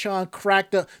Mako-chan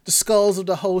crack the skulls of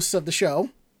the hosts of the show?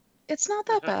 It's not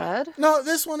that bad. No,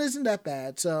 this one isn't that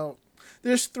bad. So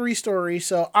there's 3 stories.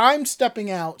 So I'm stepping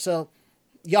out. So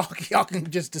y'all can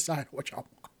just decide what y'all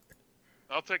want.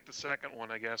 I'll take the second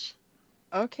one, I guess.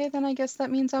 Okay, then I guess that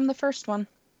means I'm the first one.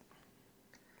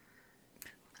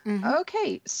 Mm-hmm.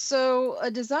 Okay, so a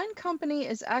design company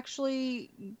is actually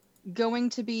going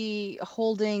to be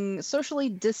holding socially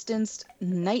distanced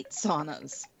night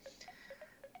saunas.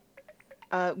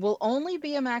 Will only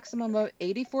be a maximum of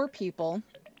 84 people,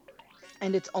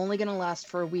 and it's only going to last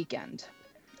for a weekend.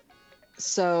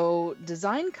 So,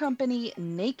 design company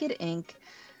Naked Ink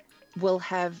will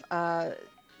have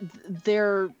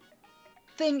their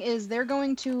thing is they're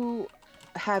going to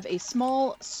have a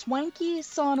small swanky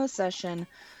sauna session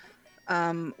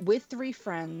with 3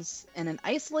 friends in an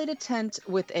isolated tent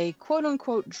with a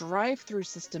quote-unquote drive-through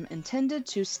system intended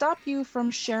to stop you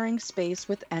from sharing space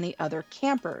with any other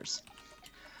campers.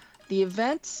 The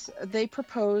event they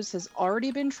propose has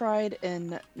already been tried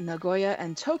in Nagoya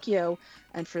and Tokyo,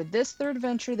 and for this 3rd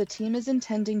venture, the team is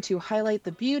intending to highlight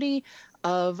the beauty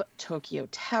of Tokyo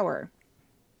Tower.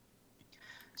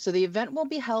 So the event will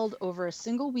be held over a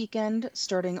single weekend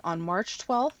starting on March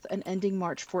 12th and ending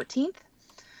March 14th.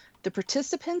 The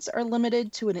participants are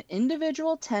limited to an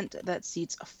individual tent that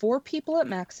seats 4 people at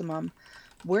maximum,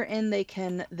 wherein they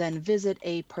can then visit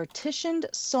a partitioned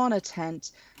sauna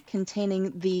tent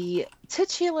containing the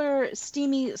titular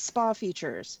steamy spa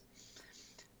features.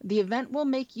 The event will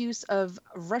make use of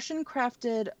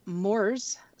Russian-crafted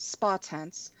Moors spa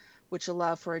tents, which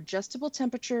allow for adjustable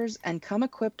temperatures and come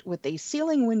equipped with a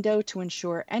ceiling window to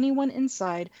ensure anyone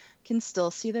inside can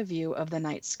still see the view of the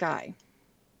night sky.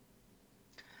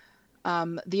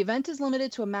 The event is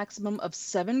limited to a maximum of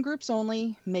 7 groups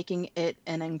only, making it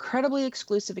an incredibly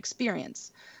exclusive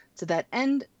experience. To that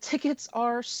end, tickets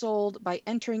are sold by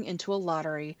entering into a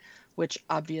lottery, which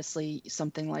obviously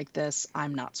something like this,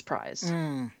 I'm not surprised.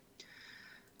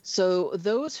 So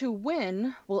those who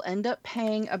win will end up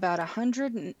paying about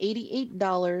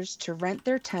 $188 to rent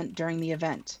their tent during the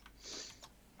event.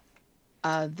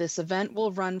 This event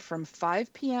will run from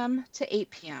 5 p.m. to 8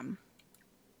 p.m.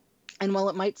 And while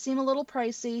it might seem a little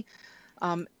pricey,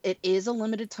 it is a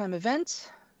limited time event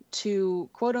to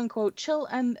quote unquote chill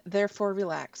and therefore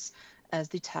relax, as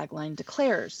the tagline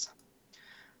declares.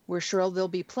 We're sure there'll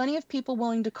be plenty of people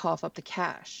willing to cough up the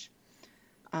cash.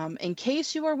 In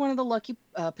case you are one of the lucky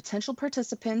potential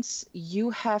participants, you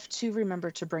have to remember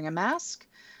to bring a mask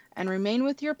and remain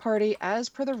with your party as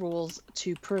per the rules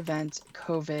to prevent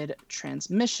COVID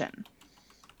transmission.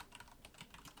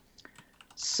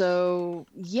 So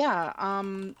yeah,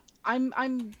 I'm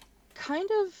kind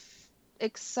of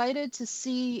excited to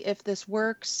see if this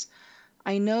works.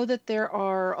 I know that there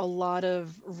are a lot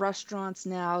of restaurants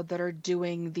now that are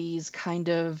doing these kind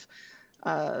of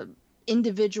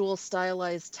individual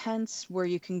stylized tents where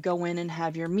you can go in and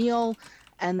have your meal,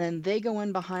 and then they go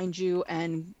in behind you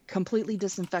and completely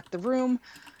disinfect the room.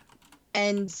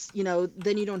 And, you know,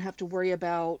 then you don't have to worry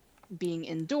about being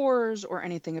indoors or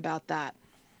anything about that.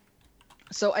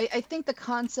 So I think the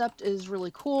concept is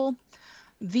really cool.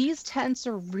 These tents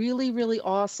are really, really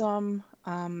awesome.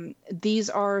 These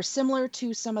are similar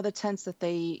to some of the tents that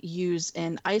they use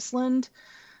in Iceland.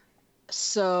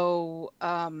 So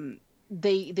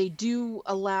they do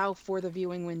allow for the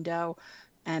viewing window.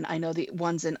 And I know the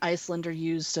ones in Iceland are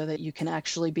used so that you can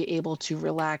actually be able to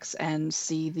relax and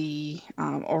see the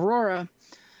aurora.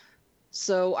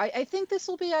 So I think this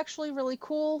will be actually really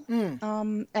cool.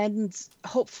 And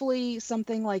hopefully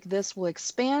something like this will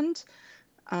expand.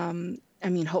 I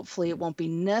mean, hopefully it won't be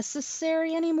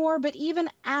necessary anymore, but even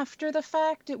after the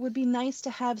fact, it would be nice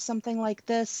to have something like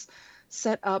this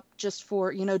set up just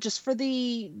for, you know, just for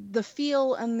the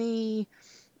feel and the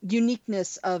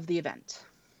uniqueness of the event.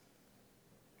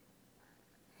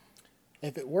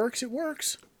 If it works, it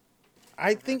works.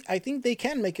 I think they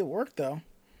can make it work, though.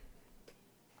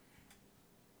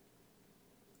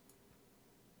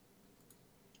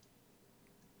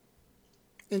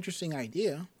 Interesting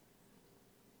idea.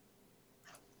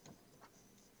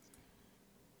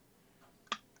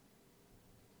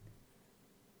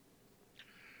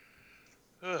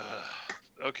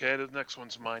 Okay, the next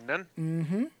one's mine then.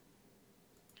 Mm-hmm.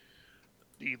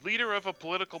 The leader of a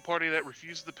political party that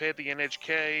refused to pay the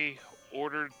NHK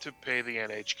ordered to pay the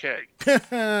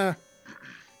NHK.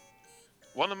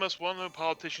 One of the most well-known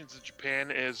politicians in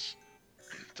Japan is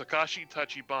Takashi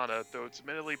Tachibana, though it's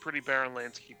admittedly pretty barren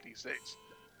landscape these days.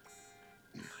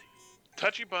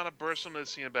 Tachibana burst onto the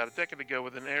scene about a decade ago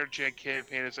with an energetic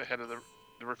campaign as ahead of the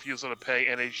refusal to pay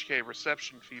NHK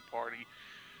reception fee party,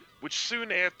 which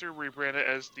soon after rebranded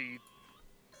as the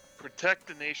Protect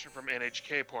the Nation from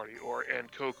NHK Party, or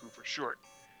Ankoku for short.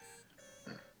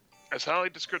 As highly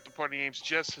descriptive party name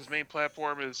suggests, his main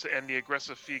platform is to end the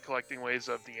aggressive fee-collecting ways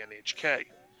of the NHK.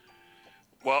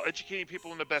 While educating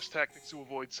people in the best tactics to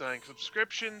avoid signing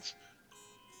subscriptions,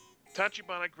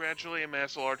 Tachibana gradually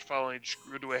amassed a large following and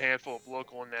grew to a handful of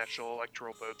local and national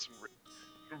electoral votes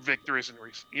and victories in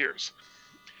recent years.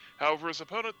 However, his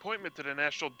opponent appointment to the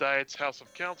National Diet's House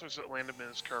of Counselors that landed him in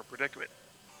his current predicament.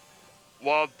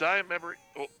 While Diet member,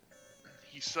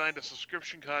 he signed a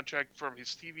subscription contract from his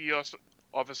TV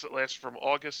office that lasts from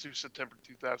August to September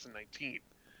 2019.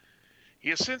 He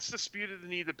has since disputed the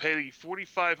need to pay the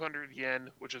 4,500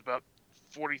 yen, which is about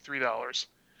 $43,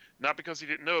 not because he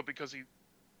didn't know it, because he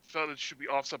felt it should be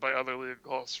offset by other legal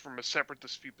costs from a separate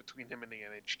dispute between him and the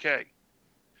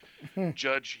NHK.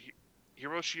 Judge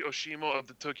Hiroshi Oshima of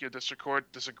the Tokyo District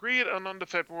Court disagreed and on the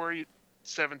February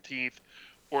 17th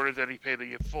ordered that he pay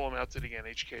the full amount to the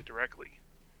NHK directly.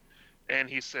 And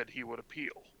he said he would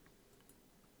appeal.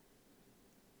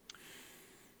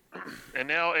 And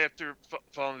now, after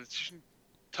following the decision,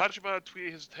 Tachibana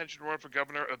tweeted his intention to run for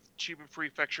governor of Chiba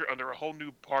Prefecture under a whole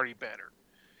new party banner,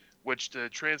 which the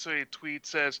translated tweet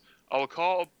says, I'll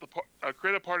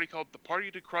create a party called the Party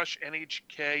to Crush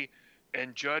NHK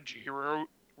and Judge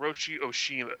Hiroshi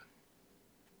Oshima.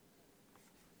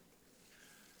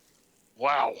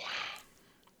 Wow.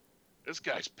 This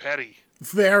guy's petty.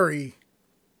 Very.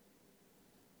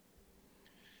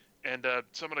 And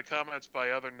some of the comments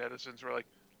by other netizens were like,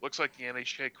 looks like the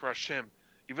NHK crushed him.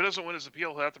 If he doesn't win his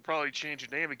appeal, he'll have to probably change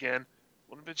his name again.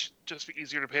 Wouldn't it just be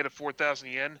easier to pay the 4,000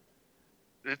 yen?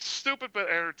 It's stupid but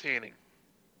entertaining.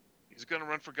 He's going to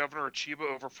run for governor of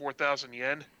Chiba over 4,000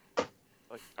 yen?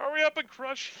 Like, hurry up and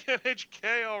crush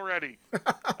NHK already.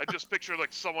 I just picture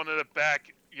like someone in the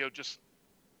back, just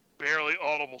barely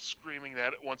audible screaming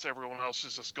that once everyone else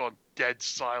has just gone dead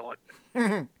silent.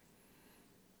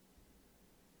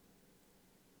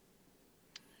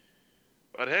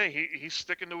 But hey, he's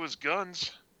sticking to his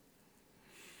guns.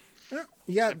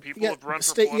 Yeah, and people have run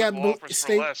for political office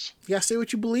for less. Yeah, say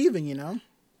what you believe in,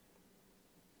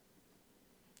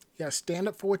 Yeah, stand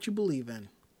up for what you believe in.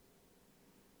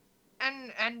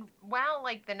 And while,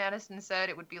 like the netizen said,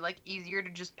 it would be like easier to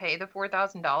just pay the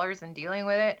 $4,000 than dealing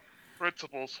with it.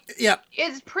 Principles. Yeah.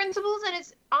 It's principles, and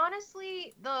it's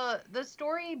honestly the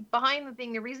story behind the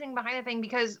thing, the reasoning behind the thing,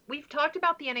 because we've talked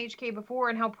about the NHK before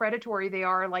and how predatory they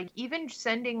are, like even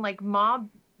sending like mob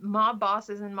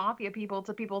bosses and mafia people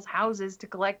to people's houses to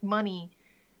collect money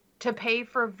to pay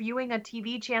for viewing a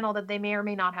TV channel that they may or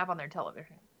may not have on their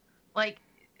television. Like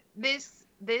this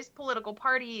political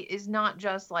party is not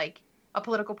just like a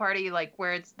political party like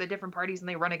where it's the different parties and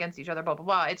they run against each other, blah blah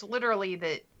blah. It's literally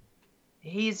that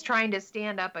he's trying to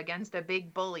stand up against a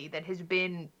big bully that has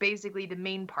been basically the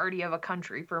main party of a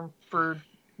country for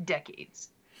decades.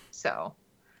 So.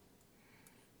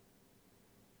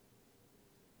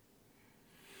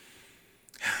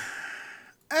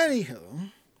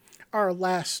 Anywho, our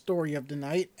last story of the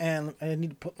night, and I need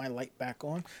to put my light back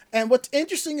on. And what's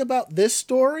interesting about this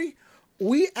story,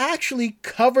 we actually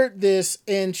covered this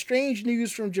in Strange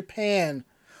News from Japan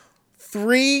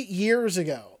 3 years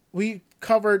ago. We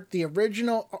covered the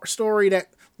original story that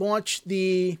launched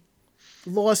the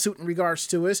lawsuit in regards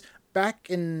to us back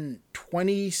in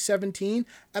 2017,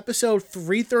 episode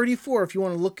 334, if you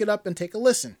want to look it up and take a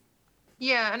listen.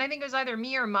 Yeah, and I think it was either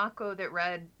me or Mako that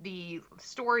read the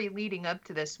story leading up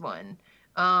to this one,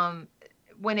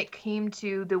 when it came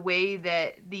to the way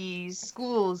that these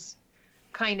schools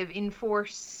kind of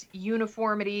enforce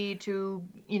uniformity to,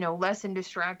 lessen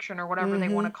distraction or whatever they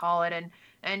want to call it,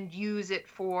 and use it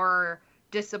for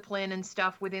discipline and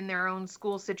stuff within their own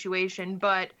school situation.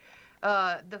 But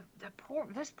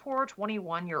this poor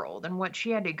 21-year-old and what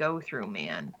she had to go through,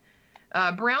 man.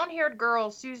 Brown-haired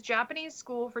girl sues Japanese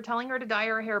school for telling her to dye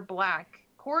her hair black.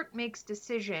 Court makes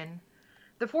decision.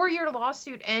 The 4-year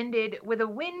lawsuit ended with a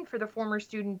win for the former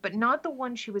student, but not the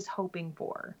one she was hoping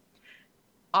for.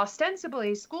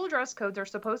 Ostensibly, school dress codes are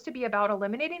supposed to be about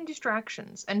eliminating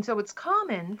distractions, and so it's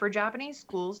common for Japanese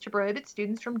schools to prohibit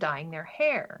students from dyeing their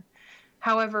hair.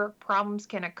 However, problems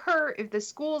can occur if the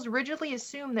schools rigidly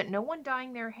assume that no one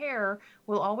dyeing their hair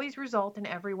will always result in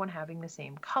everyone having the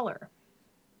same color.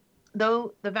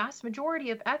 Though the vast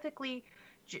majority of ethnically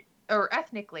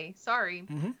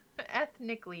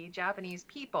Japanese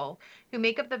people who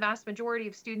make up the vast majority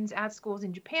of students at schools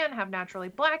in Japan have naturally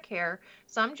black hair,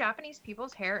 some Japanese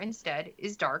people's hair instead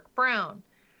is dark brown.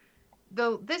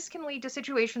 Though this can lead to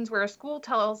situations where a school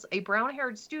tells a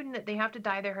brown-haired student that they have to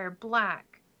dye their hair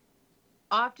black,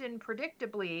 often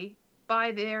predictably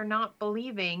by their not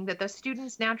believing that the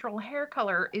student's natural hair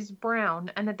color is brown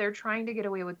and that they're trying to get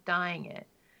away with dyeing it.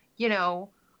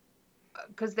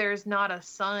 because there's not a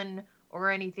sun or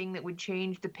anything that would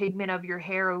change the pigment of your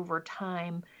hair over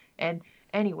time. And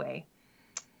anyway,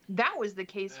 that was the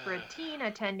case for a teen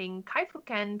attending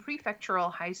Kaifuken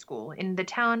Prefectural High School in the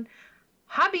town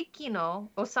Habikino,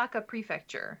 Osaka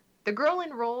Prefecture. The girl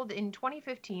enrolled in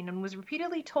 2015 and was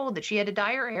repeatedly told that she had to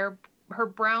dye her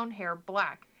brown hair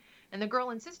black. And the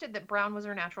girl insisted that brown was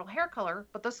her natural hair color,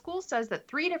 but the school says that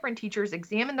 3 different teachers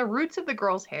examined the roots of the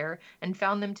girl's hair and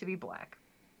found them to be black.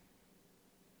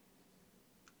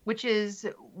 Which is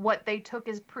what they took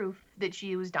as proof that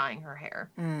she was dyeing her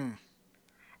hair. Mm.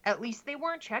 At least they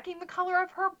weren't checking the color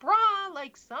of her bra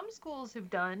like some schools have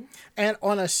done. And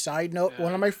on a side note,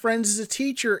 one of my friends is a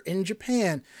teacher in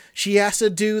Japan. She has to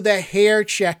do the hair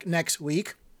check next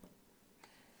week.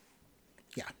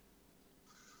 Yeah.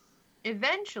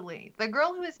 Eventually, the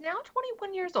girl, who is now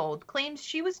 21 years old, claims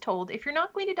she was told if you're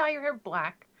not going to dye your hair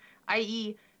black,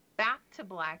 i.e. back to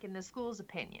black in the school's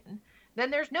opinion, then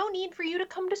there's no need for you to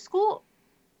come to school.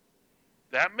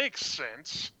 That makes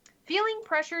sense. Feeling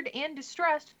pressured and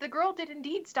distressed, the girl did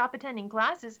indeed stop attending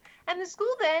classes, and the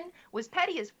school then was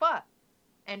petty as fuck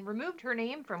and removed her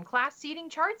name from class seating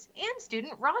charts and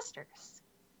student rosters.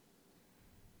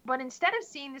 But instead of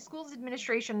seeing the school's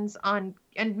administrators on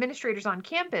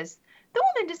campus, the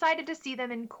woman decided to see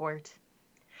them in court.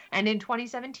 And in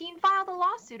 2017 filed a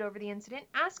lawsuit over the incident,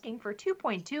 asking for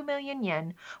 2.2 million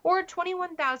yen, or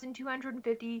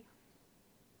 $21,250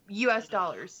 US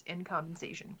in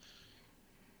compensation.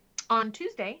 On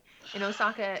Tuesday, an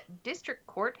Osaka District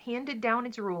Court handed down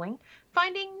its ruling,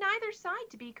 finding neither side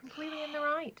to be completely in the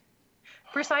right.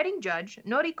 Presiding Judge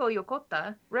Noriko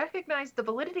Yokota recognized the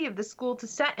validity of the school to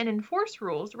set and enforce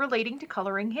rules relating to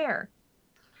coloring hair,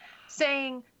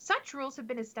 saying such rules have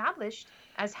been established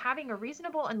as having a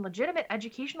reasonable and legitimate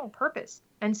educational purpose,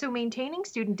 and so maintaining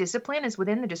student discipline is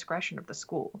within the discretion of the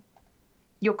school.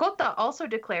 Yokota also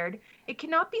declared it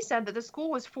cannot be said that the school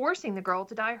was forcing the girl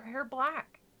to dye her hair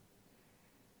black,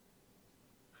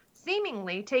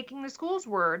 seemingly taking the school's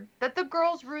word that the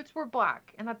girl's roots were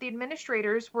black and that the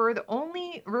administrators were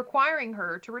only requiring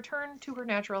her to return to her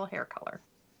natural hair color.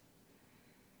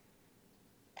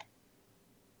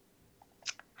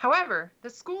 However, the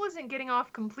school isn't getting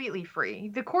off completely free.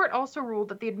 The court also ruled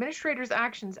that the administrator's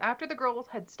actions after the girl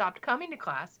had stopped coming to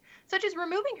class, such as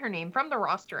removing her name from the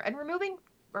roster and removing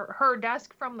her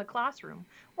desk from the classroom,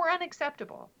 were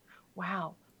unacceptable.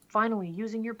 Wow, finally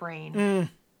using your brain.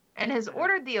 And has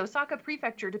ordered the Osaka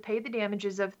Prefecture to pay the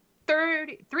damages of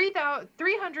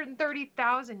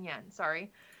 330,000 yen,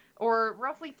 or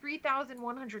roughly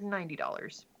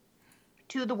 $3,190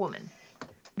 to the woman.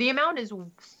 The amount is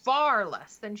far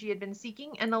less than she had been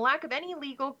seeking, and the lack of any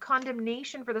legal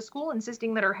condemnation for the school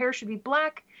insisting that her hair should be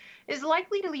black is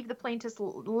likely to leave the plaintiff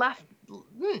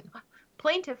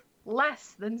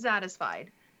less than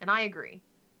satisfied, and I agree.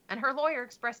 And her lawyer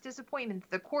expressed disappointment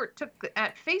that the court took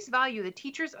at face value the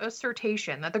teacher's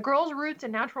assertion that the girl's roots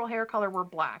and natural hair color were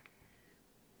black.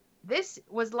 This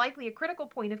was likely a critical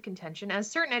point of contention, as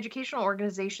certain educational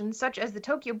organizations, such as the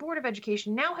Tokyo Board of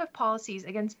Education, now have policies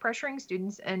against pressuring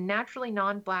students and naturally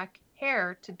non-black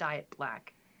hair to dye it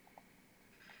black.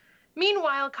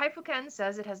 Meanwhile, Kaifuken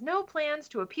says it has no plans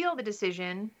to appeal the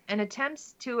decision and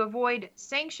attempts to avoid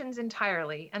sanctions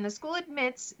entirely, and the school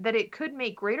admits that it could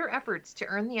make greater efforts to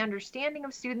earn the understanding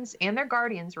of students and their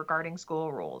guardians regarding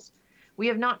school rules. We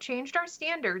have not changed our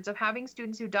standards of having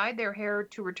students who dyed their hair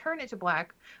to return it to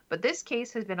black, but this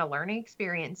case has been a learning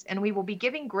experience, and we will be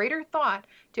giving greater thought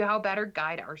to how better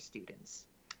guide our students.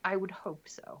 I would hope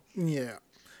so. Yeah.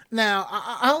 Now,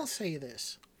 I'll say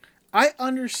this. I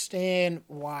understand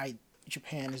why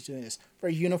Japan is doing this for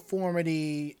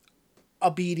uniformity,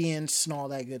 obedience, and all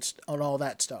that and all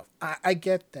that stuff. I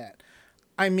get that.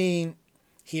 I mean,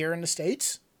 here in the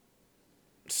States,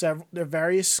 there are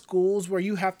various schools where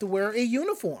you have to wear a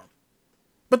uniform,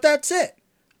 but that's it.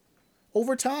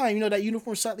 Over time, that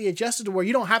uniform slightly adjusted to where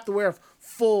you don't have to wear a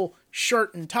full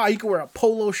shirt and tie. You can wear a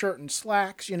polo shirt and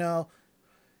slacks. Your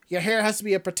hair has to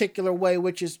be a particular way,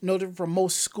 which is no different from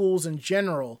most schools in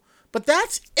general. But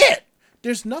that's it.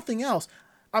 There's nothing else.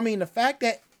 I mean, the fact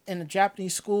that in a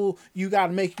Japanese school, you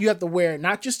have to wear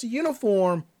not just a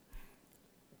uniform,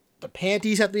 the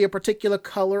panties have to be a particular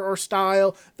color or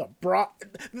style, the bra,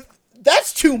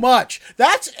 that's too much.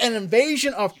 That's an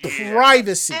invasion of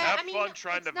privacy. Have fun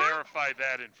trying to verify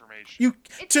that information.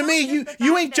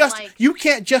 You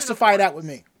can't justify that with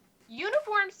me.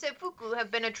 Uniform seppuku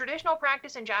have been a traditional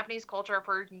practice in Japanese culture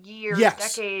for years,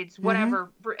 decades,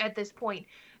 whatever, at this point.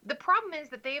 The problem is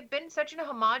that they have been such a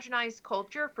homogenized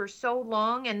culture for so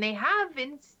long, and they have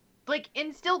like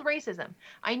instilled racism.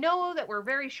 I know that we're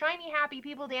very shiny, happy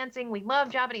people dancing. We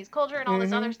love Japanese culture and all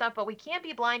this other stuff, but we can't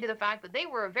be blind to the fact that they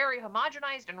were a very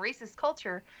homogenized and racist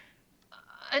culture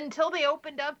until they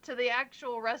opened up to the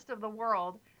actual rest of the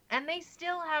world. And they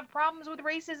still have problems with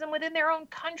racism within their own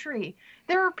country.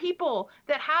 There are people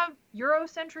that have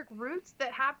Eurocentric roots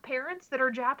that have parents that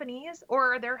are Japanese,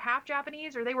 or they're half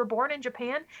Japanese, or they were born in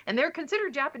Japan, and they're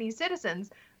considered Japanese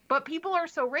citizens. But people are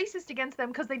so racist against them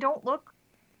because they don't look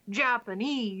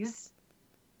Japanese.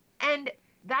 And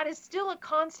that is still a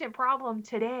constant problem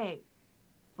today.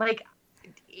 Like,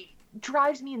 it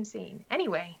drives me insane.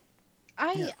 Anyway.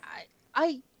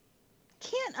 I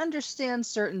can't understand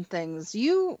certain things.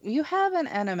 You have an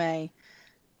anime,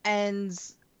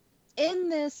 and in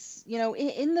this,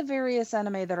 in the various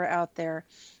anime that are out there,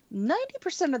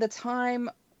 90% of the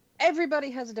time, everybody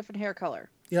has a different hair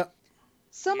color. Yep.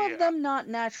 Some of them not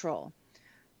natural.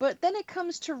 But then it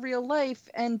comes to real life,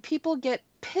 and people get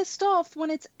pissed off when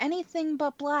it's anything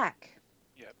but black.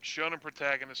 Yeah, shonen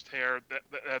protagonist hair,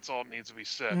 that's all it needs to be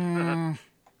said.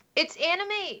 It's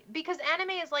anime, because anime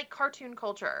is like cartoon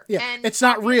culture. Yeah, and it's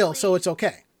not real, so it's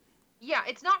okay. Yeah,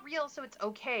 it's not real, so it's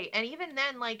okay. And even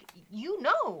then, like, you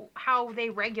know how they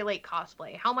regulate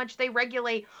cosplay, how much they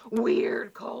regulate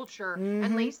weird culture,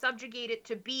 and they subjugate it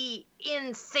to be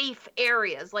in safe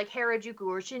areas like Harajuku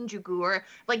or Shinjuku, or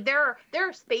like there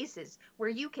are spaces where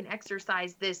you can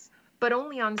exercise this, but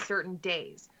only on certain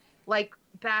days. Like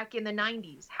back in the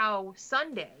 90s, how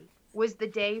Sunday was the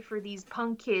day for these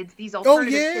punk kids, these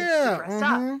alternative kids to dress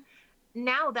up.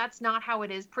 Now that's not how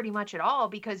it is pretty much at all,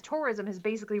 because tourism has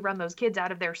basically run those kids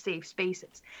out of their safe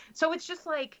spaces. So it's just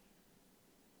like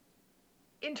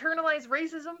internalized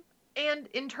racism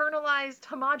and internalized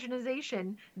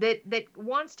homogenization that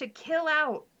wants to kill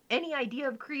out any idea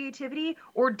of creativity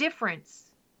or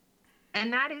difference.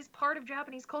 And that is part of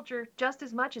Japanese culture just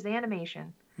as much as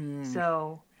animation.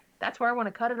 So that's where I want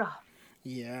to cut it off.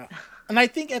 Yeah. And I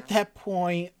think at that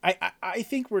point, I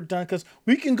think we're done, because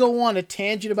we can go on a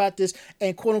tangent about this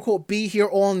and quote unquote be here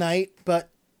all night, but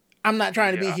I'm not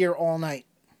trying to be here all night.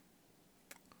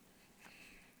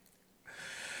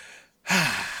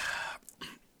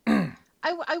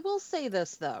 I will say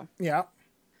this, though. Yeah.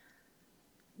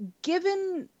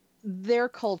 Given their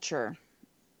culture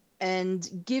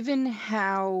and given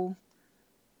how,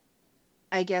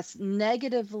 I guess,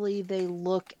 negatively they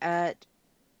look at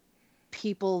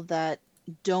people that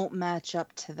don't match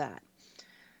up to that,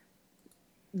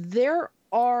 there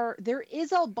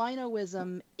is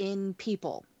albinoism in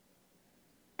people,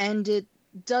 and it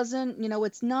doesn't,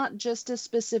 it's not just a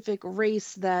specific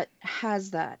race that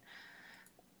has that.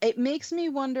 It makes me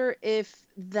wonder if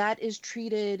that is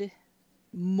treated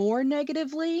more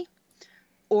negatively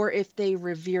or if they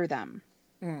revere them.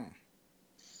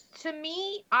 To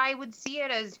me, I would see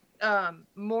it as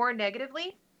more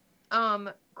negatively.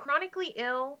 Chronically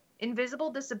ill, invisible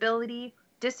disability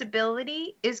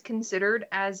is considered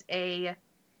as a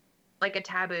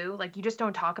taboo. Like, you just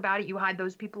don't talk about it. You hide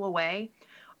those people away.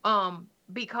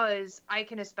 Because I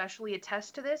can especially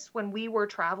attest to this. When we were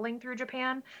traveling through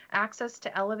Japan, access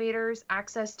to elevators,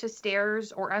 access to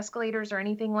stairs or escalators or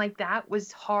anything like that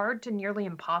was hard to nearly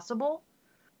impossible.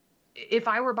 If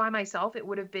I were by myself, it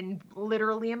would have been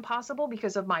literally impossible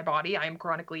because of my body. I am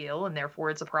chronically ill, and therefore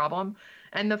it's a problem.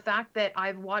 And the fact that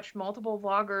I've watched multiple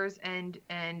vloggers and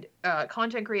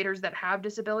content creators that have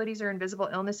disabilities or invisible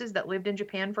illnesses that lived in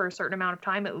Japan for a certain amount of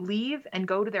time leave and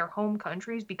go to their home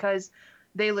countries because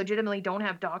they legitimately don't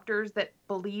have doctors that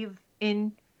believe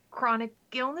in chronic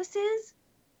illnesses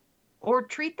or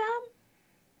treat them,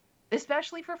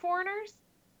 especially for foreigners.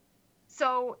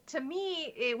 So to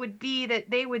me, it would be that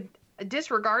they would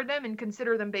disregard them and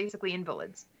consider them basically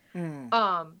invalids.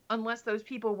 Unless those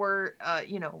people were,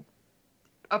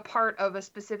 a part of a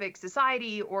specific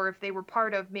society, or if they were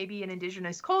part of maybe an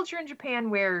indigenous culture in Japan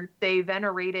where they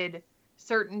venerated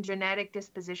certain genetic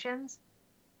dispositions.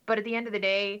 But at the end of the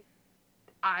day,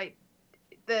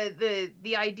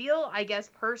 the ideal, I guess,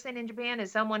 person in Japan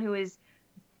is someone who is,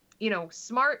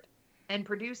 smart and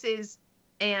produces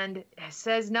and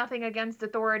says nothing against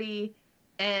authority,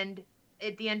 and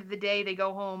at the end of the day, they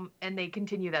go home and they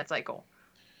continue that cycle.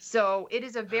 So it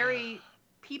is a very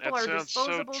people are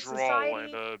disposable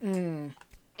society, and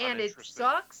it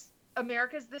sucks.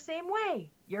 America's the same way.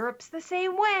 Europe's the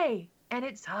same way, and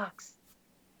it sucks.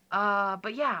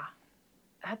 But yeah,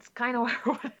 that's kind of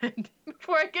where I went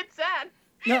before I get sad.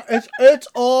 No, it's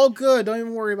all good. Don't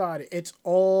even worry about it. It's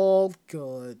all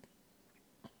good.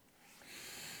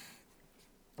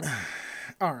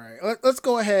 All right, let's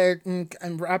go ahead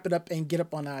and wrap it up and get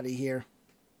up on out of here.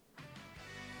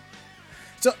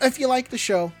 So if you like the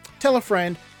show, tell a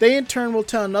friend. They in turn will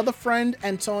tell another friend,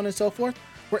 and so on and so forth.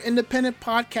 We're independent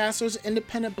podcasters,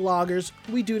 independent bloggers.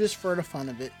 We do this for the fun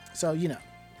of it. So, you know.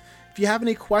 If you have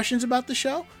any questions about the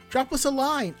show, drop us a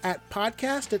line at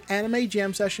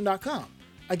podcast@animejamsession.com.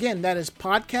 Again, that is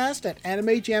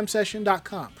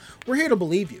podcast@animejamsession.com. We're here to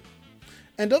believe you.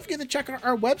 And don't forget to check out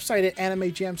our website at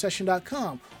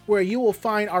animejamsession.com, where you will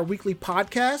find our weekly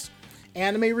podcasts,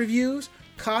 anime reviews,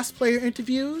 cosplayer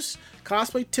interviews,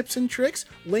 cosplay tips and tricks,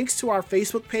 links to our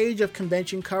Facebook page of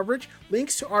convention coverage,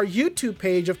 links to our YouTube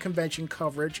page of convention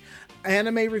coverage,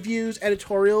 anime reviews,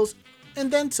 editorials,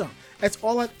 and then some. That's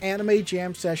all at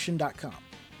animejamsession.com.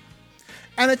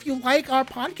 And if you like our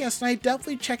podcast tonight,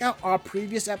 definitely check out our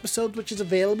previous episodes, which is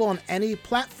available on any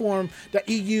platform that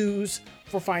you use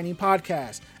for finding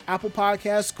podcasts. Apple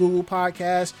Podcasts, Google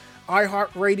Podcasts,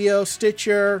 iHeartRadio,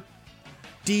 Stitcher,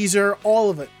 Deezer, all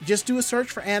of it. Just do a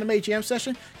search for Anime Jam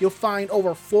Session. You'll find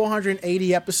over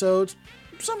 480 episodes.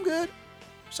 Some good,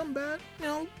 some bad, you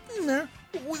know, in there.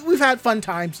 We've had fun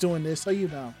times doing this, so you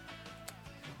know.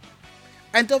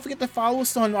 And don't forget to follow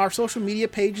us on our social media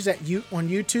pages on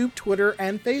YouTube, Twitter,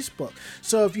 and Facebook.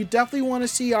 So if you definitely want to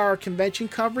see our convention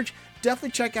coverage,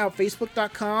 definitely check out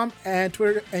Facebook.com and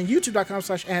Twitter and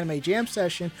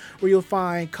YouTube.com/AnimeJamSession, where you'll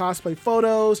find cosplay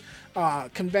photos,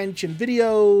 convention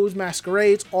videos,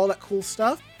 masquerades, all that cool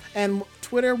stuff. And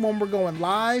Twitter when we're going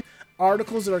live,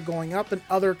 articles that are going up, and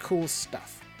other cool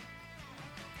stuff.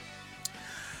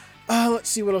 Let's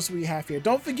see what else we have here.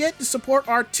 Don't forget to support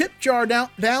our tip jar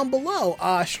down below.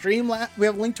 Streamlabs. We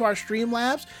have a link to our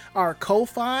Streamlabs, our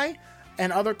Ko-Fi,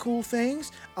 and other cool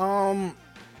things.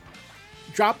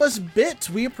 Drop us bits.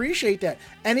 We appreciate that.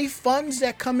 Any funds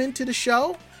that come into the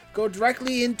show go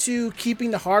directly into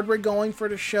keeping the hardware going for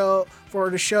the show, for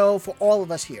all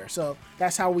of us here. So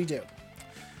that's how we do.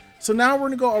 So now we're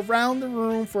going to go around the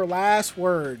room for last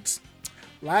words.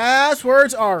 Last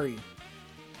words, Ari.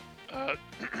 To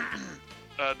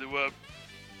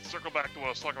circle back to what I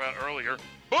was talking about earlier.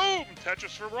 Boom!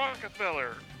 Tetris for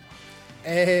Rockefeller.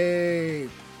 Hey.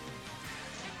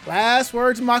 Last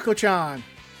words, Mako-chan.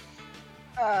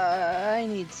 I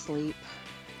need sleep.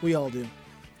 We all do.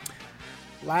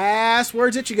 Last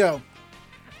words, Ichigo.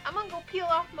 I'm gonna go peel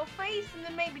off my face and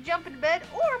then maybe jump into bed,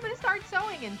 or I'm gonna start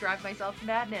sewing and drive myself to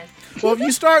madness. Well, if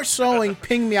you start sewing,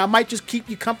 ping me. I might just keep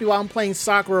you company while I'm playing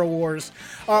Sakura Wars.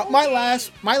 My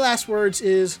last words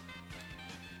is,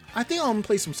 I think I'm gonna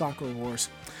play some Sakura Wars.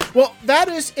 Well, that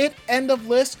is it. End of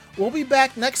list. We'll be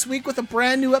back next week with a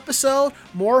brand new episode.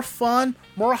 More fun,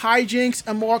 more hijinks,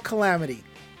 and more calamity.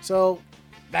 So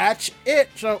that's it.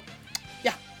 So,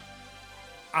 yeah.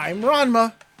 I'm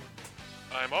Ranma.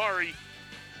 I'm Ari.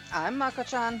 I'm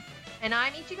Mako-chan. And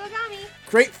I'm Ichigo Gami.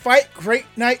 Great fight, great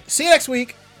night. See you next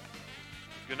week.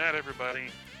 Good night, everybody.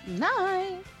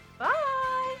 Night.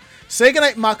 Bye. Say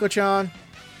goodnight, Mako-chan.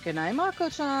 Good night,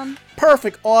 Mako-chan.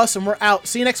 Perfect. Awesome. We're out.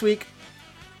 See you next week.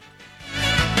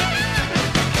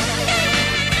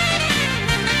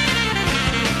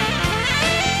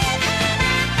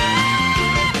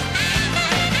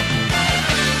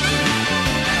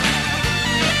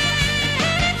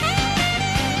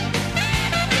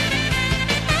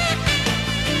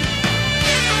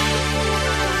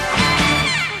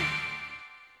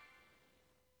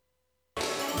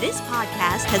 This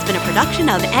podcast has been a production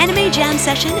of Anime Jam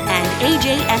Session and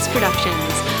AJS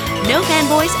Productions. No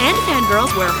fanboys and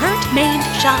fangirls were hurt, maimed,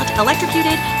 shot,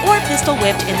 electrocuted, or pistol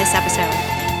whipped in this episode.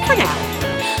 For now.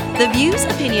 The views,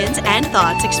 opinions, and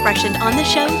thoughts expressed on the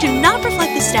show do not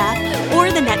reflect the staff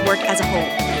or the network as a whole.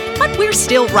 But we're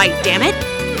still right, damn it!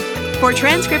 For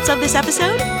transcripts of this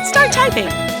episode, start typing.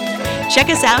 Check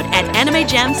us out at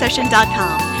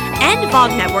animejamsession.com. and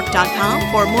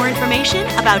vognetwork.com for more information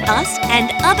about us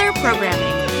and other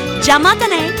programming.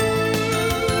 Jamatane!